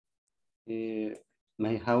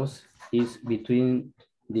 My house is between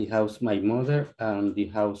the house my mother and the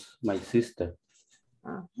house my sister.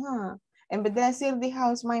 Ajá. En vez de decir the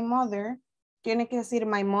house my mother, tiene que decir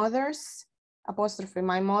my mother's, apóstrofe,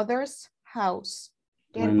 my mother's house.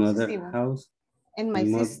 My mother's house. And my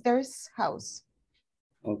sister's house.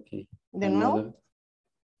 Okay. De nuevo.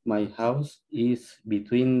 My house is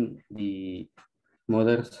between the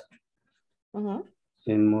mother's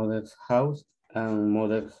and mother's house and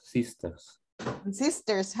mother's sister's.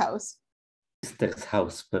 Sister's house. Sister's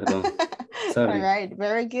house, perdón. Sorry. All right,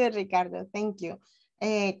 very good, Ricardo. Thank you.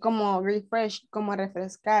 Como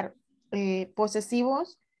refrescar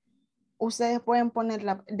posesivos, ustedes pueden poner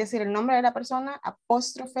decir el nombre de la persona,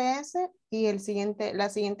 apóstrofe S y la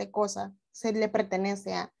siguiente cosa se le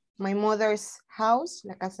pertenece a my mother's house,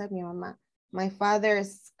 la casa de mi mamá, my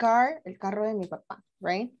father's car, el carro de mi papá,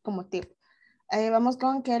 right? Como tip. Vamos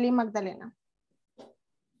con Kelly Magdalena.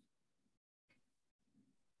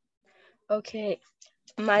 Okay,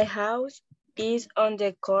 my house is on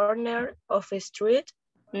the corner of a street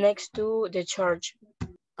next to the church.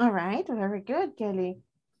 All right, very good, Kelly.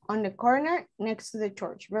 On the corner next to the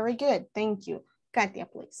church. Very good, thank you. Katia,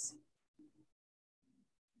 please.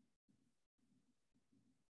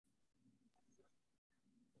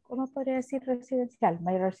 ¿Cómo podría decir residencial?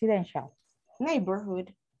 My residential.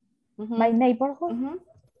 Neighborhood. My neighborhood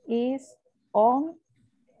is on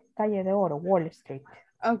Calle de Oro, Wall Street.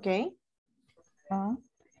 Okay.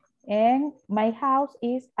 And my house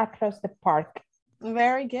is across the park.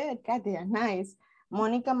 Very good, Katia, nice.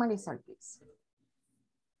 Monica Marisol, please.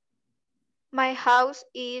 My house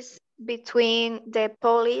is between the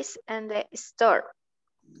police and the store.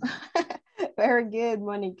 Very good,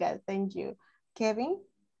 Monica, thank you. Kevin?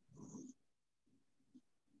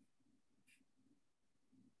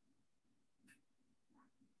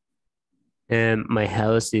 My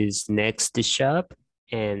house is next to shop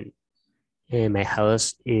and my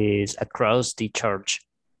house is across the church.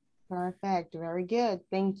 Perfect, very good,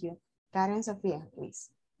 thank you. Karen Sofia, please.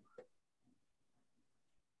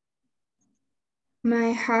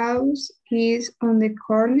 My house is on the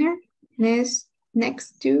corner next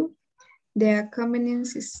to the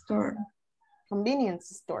convenience store. Convenience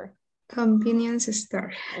store. Convenience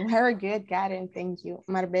store. Very good, Karen. Thank you.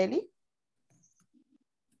 Marbeli?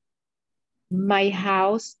 My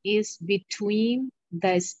house is between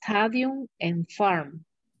the stadium and farm.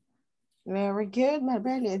 Very good,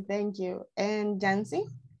 Marbeli. Thank you. And Jancy?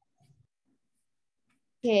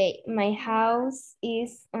 Okay, my house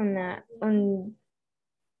is on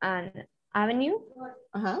an avenue.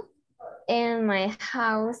 Uh-huh. And my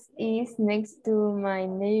house is next to my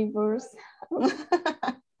neighbor's house.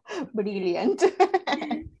 Brilliant.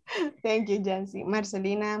 Thank you, Jancy.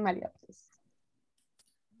 Marcelina, María. Please.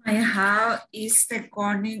 My house is the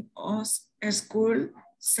corner of school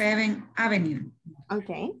 7th Avenue.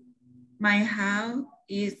 Okay. My house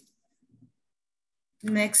is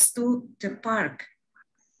next to the park.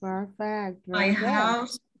 Perfect. My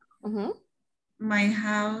house, uh-huh. My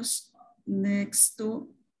house next to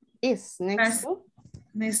is next to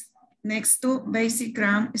next to Basic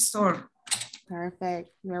Gram store. Perfect.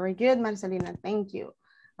 Very good, Marcelina. Thank you.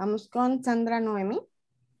 Vamos con Sandra Noemi.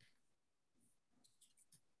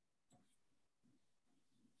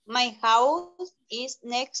 My house is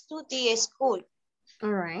next to the school. All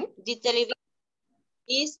right. The television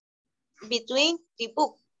is between the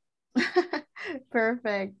book.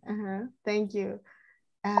 Perfect. Uh-huh. Thank you.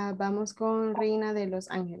 Vamos con Reina de Los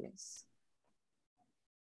Ángeles.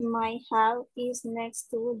 My house is next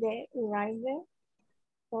to the river.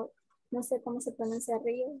 No sé cómo se pronuncia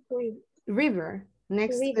río. River.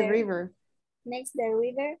 Next to the river. Next the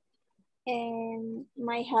river. And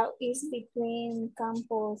my house is between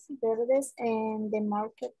Campos Verdes and the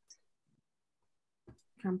market.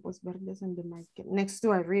 Campos Verdes and the market. Next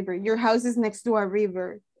to a river. Your house is next to a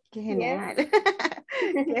river. Qué genial. Yes.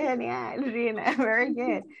 Qué genial, Rina. Very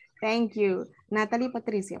good. Thank you. Natalie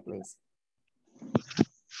Patricia, please.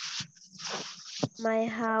 My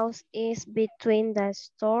house is between the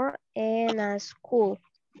store and a school.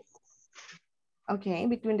 Okay,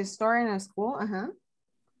 between the store and a school. Uh-huh.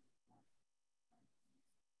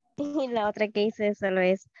 Y la otra que hice solo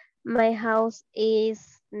es, my house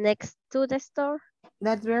is next to the store.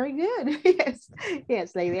 That's very good. Yes,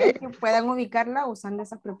 yes. La idea es que puedan ubicarla usando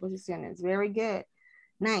esas preposiciones. Very good.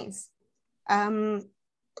 Nice.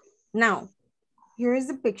 Now, here is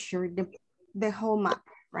the picture, the whole map,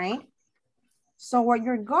 right? So what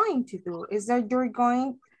you're going to do is that you're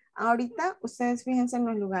going, ahorita ustedes fíjense en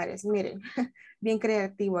los lugares, miren, bien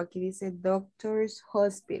creativo, aquí dice Doctor's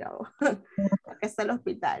Hospital, acá está el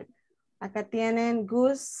hospital, acá tienen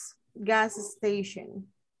Goose Gas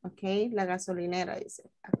Station, ok, la gasolinera dice,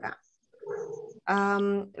 acá.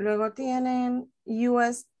 Luego tienen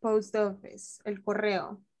US Post Office, el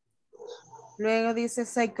correo. Luego dice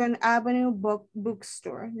Second Avenue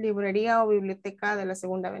Bookstore, librería o biblioteca de la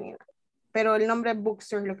Segunda Avenida. Pero el nombre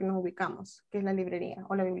bookstore es lo que nos ubicamos, que es la librería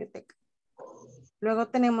o la biblioteca. Luego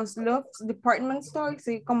tenemos Luft's Department Store,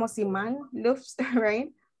 sí, como Simán, Luft's,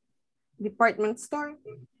 right? Department Store.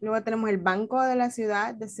 Luego tenemos el Banco de la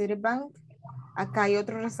Ciudad, de Citibank. Acá hay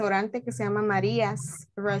otro restaurante que se llama María's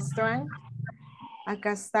Restaurant.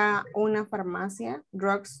 Acá está una farmacia,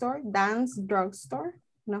 drugstore, Dan's Drugstore,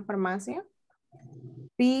 una farmacia.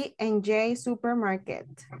 P&J Supermarket.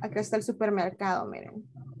 Acá está el supermercado, miren.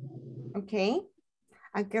 Ok.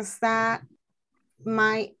 Aquí está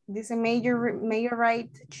dice Major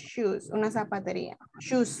Right Shoes, una zapatería.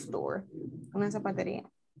 Shoe Store, una zapatería.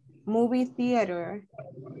 Movie Theater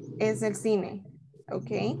es el cine.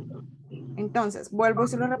 Ok. Entonces, vuelvo y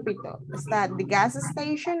se lo repito. Está the gas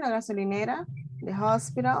station, la gasolinera, the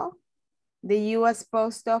hospital, the US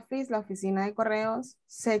Post Office, la oficina de correos,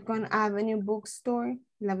 Second Avenue Bookstore,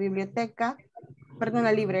 la biblioteca, perdón,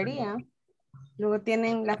 la librería. Luego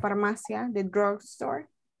tienen la farmacia, the drugstore,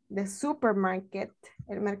 the supermarket,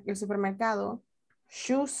 el supermercado,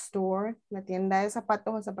 shoe store, la tienda de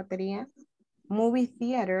zapatos o zapatería, movie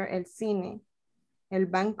theater, el cine, el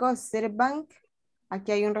banco Citibank,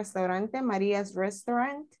 aquí hay un restaurante, María's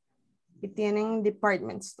Restaurant, y tienen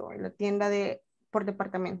department store, la tienda por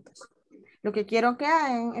departamentos. Lo que quiero que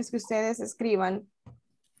hagan es que ustedes escriban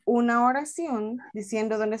una oración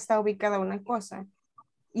diciendo dónde está ubicada una cosa.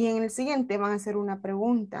 Y en el siguiente van a hacer una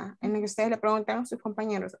pregunta en la que ustedes le preguntan a sus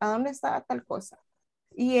compañeros, ¿a dónde está tal cosa?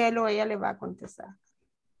 Y él o ella le va a contestar.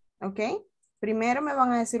 ¿Ok? Primero me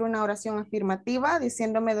van a decir una oración afirmativa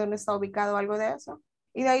diciéndome dónde está ubicado algo de eso.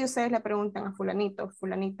 Y de ahí ustedes le preguntan a fulanito,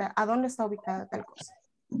 fulanita, ¿a dónde está ubicada tal cosa?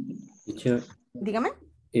 Teacher, dígame.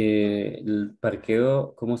 El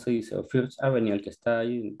parqueo, ¿cómo se dice? First Avenue, el que está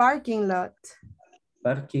ahí. Parking lot.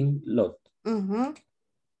 Parking lot. Uh-huh.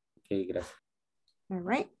 Ok, gracias. All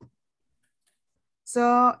right.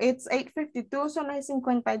 So it's 8:52, son las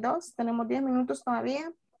 52. Tenemos 10 minutos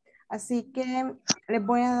todavía. Así que les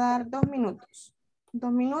voy a dar 2 minutos.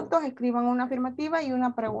 2 minutos, escriban una afirmativa y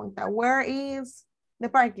una pregunta. Where is the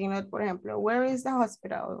parking lot, por ejemplo? Where is the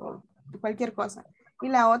hospital? O cualquier cosa. Y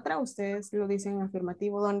la otra, ustedes lo dicen en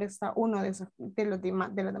afirmativo, ¿dónde está uno de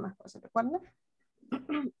las demás cosas? ¿Recuerdan?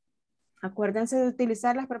 Acuérdense de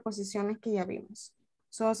utilizar las preposiciones que ya vimos.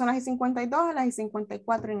 Son las 52, a las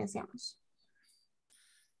 54 iniciamos.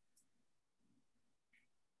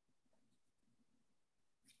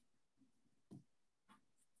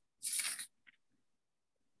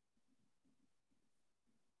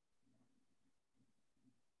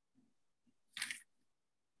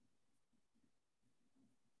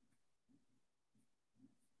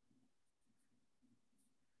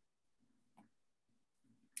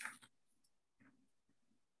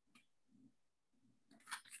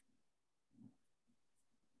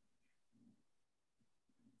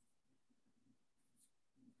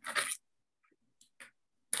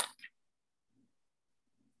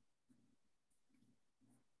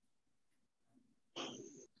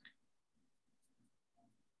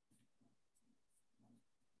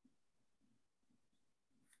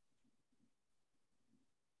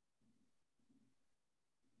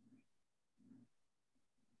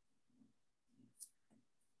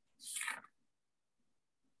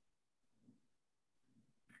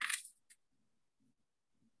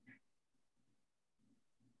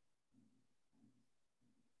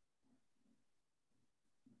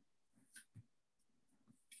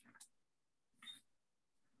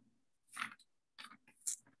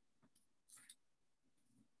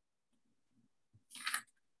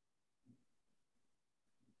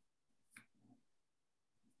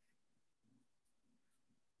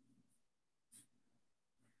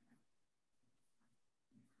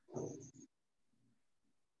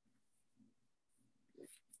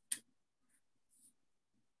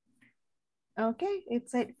 Ok,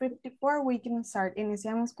 it's 8:54, we can start.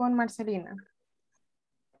 Iniciamos con Marcelina.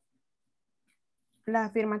 La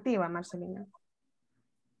afirmativa, Marcelina.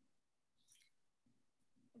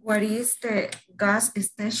 What is the gas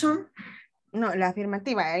station? No, la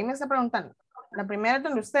afirmativa, ahí me está preguntando. La primera es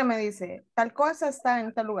donde usted me dice, tal cosa está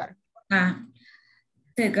en tal lugar.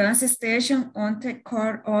 The gas station on the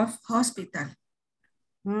corner of hospital.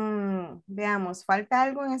 Veamos, falta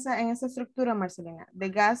algo en esa estructura, Marcelina. The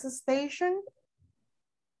gas station.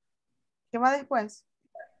 ¿Qué va después?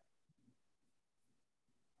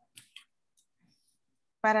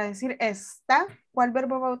 Para decir está, ¿cuál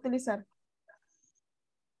verbo va a utilizar?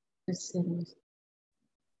 Is.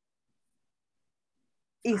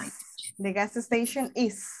 The gas station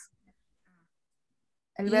is.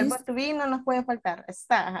 El verbo to be no nos puede faltar.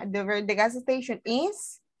 Está. The gas station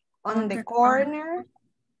is on the corner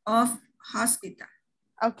of hospital.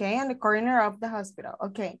 Okay, on the corner of the hospital.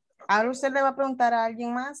 Okay. Ahora usted le va a preguntar a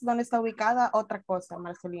alguien más dónde está ubicada otra cosa,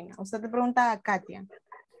 Marcelina. Usted le pregunta a Katia.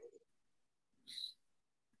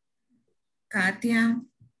 Katia.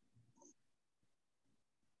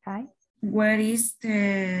 Hi. Where is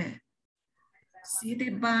the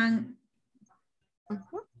Citibank?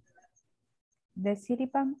 The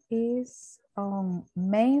Citibank is on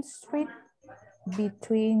Main Street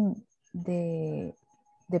between the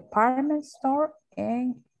department store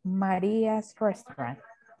and Maria's restaurant.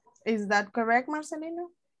 Is that correct, Marcelina?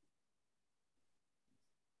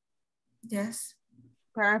 Yes.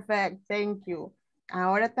 Perfect, thank you.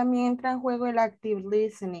 Ahora también entra en juego el active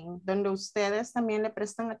listening, donde ustedes también le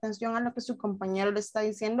prestan atención a lo que su compañero le está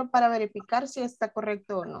diciendo para verificar si está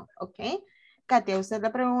correcto o no, ¿ok? Katia, usted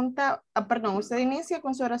le pregunta, perdón, usted inicia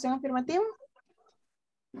con su oración afirmativa.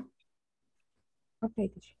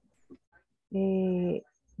 Okay.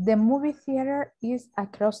 The movie theater is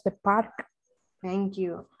across the park. Thank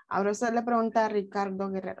you. Ahora usted le pregunta a Ricardo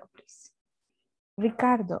Guerrero, please.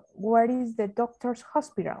 Ricardo, where is the doctor's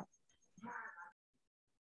hospital?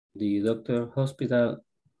 The doctor hospital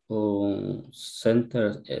on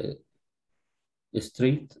Center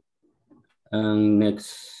Street and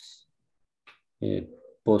next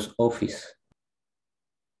post office.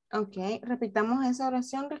 Ok, repitamos esa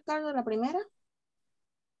oración, Ricardo, la primera.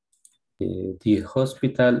 The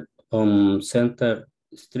hospital on Center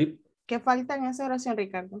Street. ¿Qué falta en esa oración,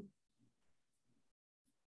 Ricardo?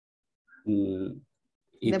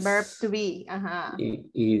 The verb to be. Ajá.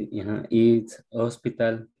 It's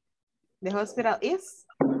hospital. The hospital is?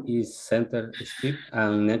 Is Center Street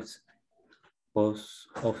and next post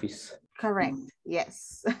office. Correct.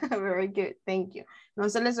 Yes. Very good. Thank you. No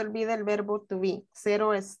se les olvide el verbo to be.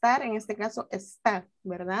 Cero estar, en este caso está,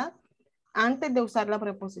 ¿verdad? antes de usar la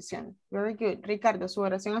preposición. Very good. Ricardo, ¿su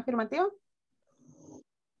oración afirmativa?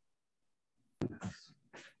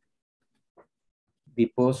 The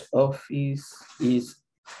post office is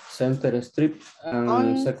Center Street and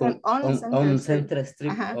on Center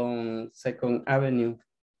Street on Second Avenue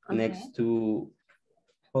next to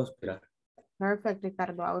hospital. Perfect,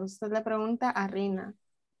 Ricardo. Ahora usted le pregunta a Rina.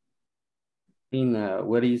 Rina,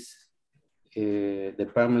 where is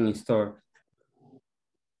department store?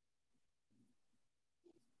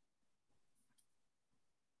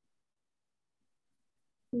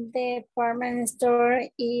 The department store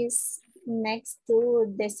is next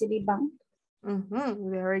to the city bank.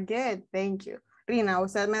 Very good. Thank you. Rina,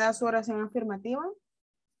 ¿usted me da su oración afirmativa?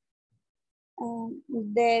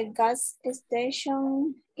 The gas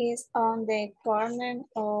station is on the corner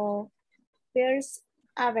of First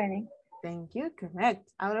Avenue. Thank you. Correct.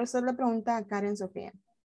 Ahora usted le pregunta a Karen Sofía.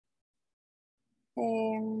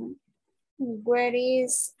 Where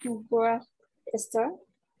is the store?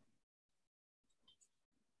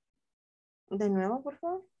 De nuevo, por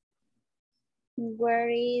favor. Where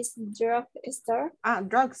is drugstore?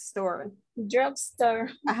 Drugstore.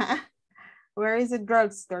 Drugstore. Where is the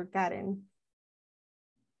drugstore, Karen?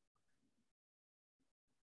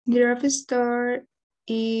 Drugstore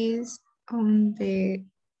is on the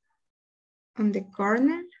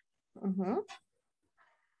corner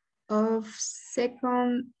of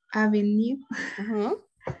Second Avenue.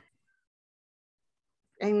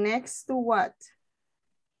 And next to what?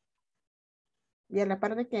 ¿Y a la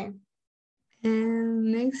par de qué?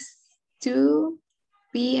 And next to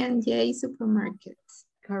P&J supermarket.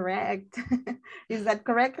 Correct. Is that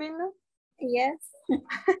correct, Rina? Yes.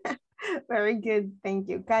 Very good. Thank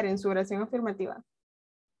you. Karen, su oración afirmativa.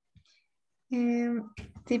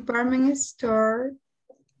 Department store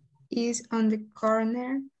is on the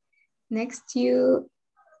corner next to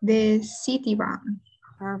the city bank.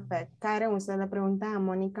 Perfect. Karen, usted le pregunta a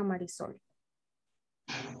Mónica Marisol.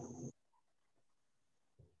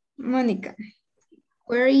 Mónica,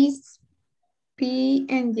 where is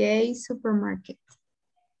P&J supermarket?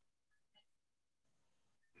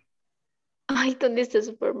 Ay, ¿dónde está el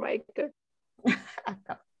supermarket?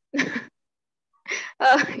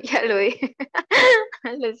 Oh, ya lo vi.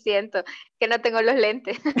 Lo siento, que no tengo los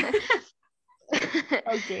lentes.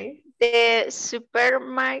 Okay. The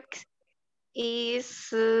supermarket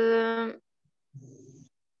is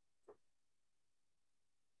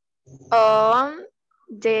on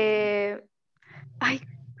the... Ay,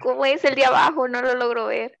 ¿cómo es el de abajo? No lo logro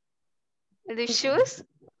ver. ¿El de shoes?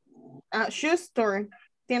 Shoe store.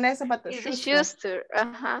 Tienda de zapatos. Shoe store.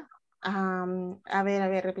 Ajá. A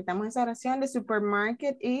ver, repitamos esa oración. The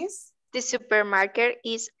supermarket is... The supermarket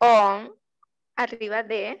is on, arriba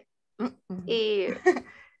de, y...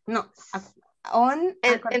 No, on...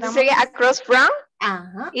 Entonces sería across from.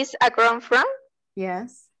 Is across from.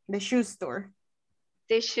 Yes, the shoe store.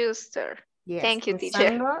 The shoe store. Yes, thank you,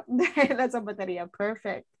 teacher. De la zapatería,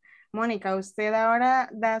 perfect. Mónica, ¿usted ahora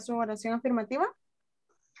da su oración afirmativa?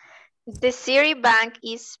 The city bank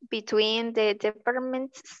is between the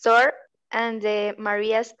department store and the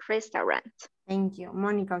Maria's restaurant. Thank you.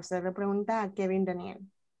 Mónica, usted le pregunta a Kevin Daniel.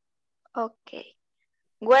 Okay.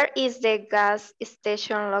 Where is the gas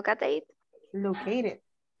station located? Located.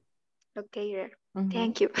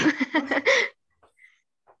 Thank you.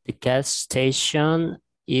 The gas station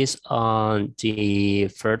is on the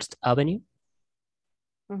First Avenue.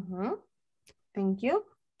 Thank you.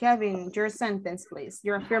 Kevin, your sentence, please.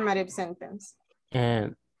 Your affirmative sentence.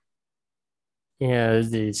 The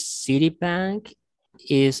Citibank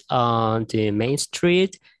is on the main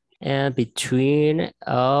street and between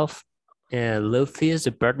of Luffy's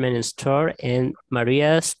department store and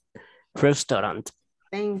Maria's restaurant.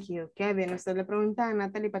 Thank you. Kevin, usted le pregunta a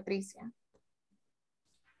Natalie Patricia.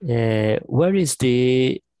 Where is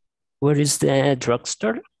the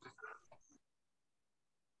drugstore?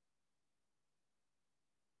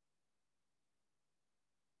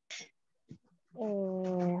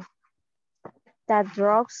 The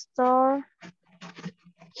drugstore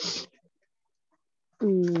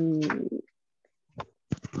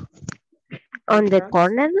on the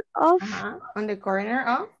corner of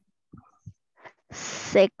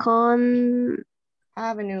Second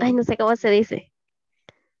Avenue. Ay, no sé cómo se dice.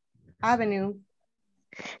 Avenue.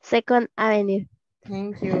 Second Avenue.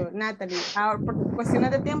 Thank you, Natalie. Ahora, por cuestiones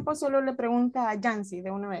de tiempo, solo le pregunta a Jancy de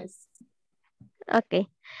una vez. Okay.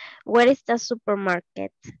 Where is the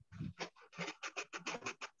supermarket?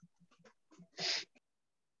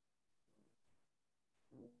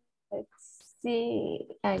 Let's see.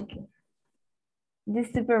 Okay. The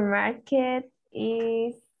supermarket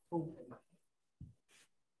is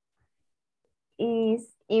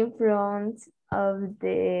in front of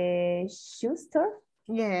the shoe store.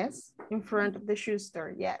 Yes, in front of the shoe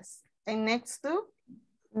store, yes. And next to?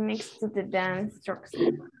 Next to the dance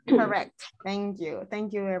instructor. Correct. Thank you.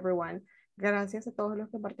 Thank you, everyone. Gracias a todos los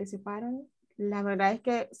que participaron. La verdad es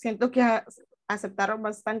que siento que aceptaron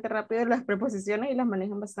bastante rápido las preposiciones y las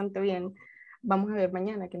manejan bastante bien. Vamos a ver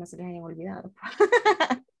mañana que no se les hayan olvidado.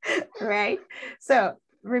 Right? So,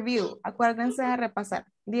 review. Acuérdense de repasar.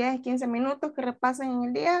 10, 15 minutos que repasen en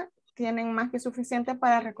el día tienen más que suficiente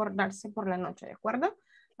para recordarse por la noche, ¿de acuerdo?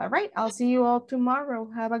 All right. I'll see you all tomorrow.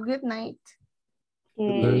 Have a good night.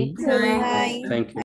 Okay. Good night. Thank you.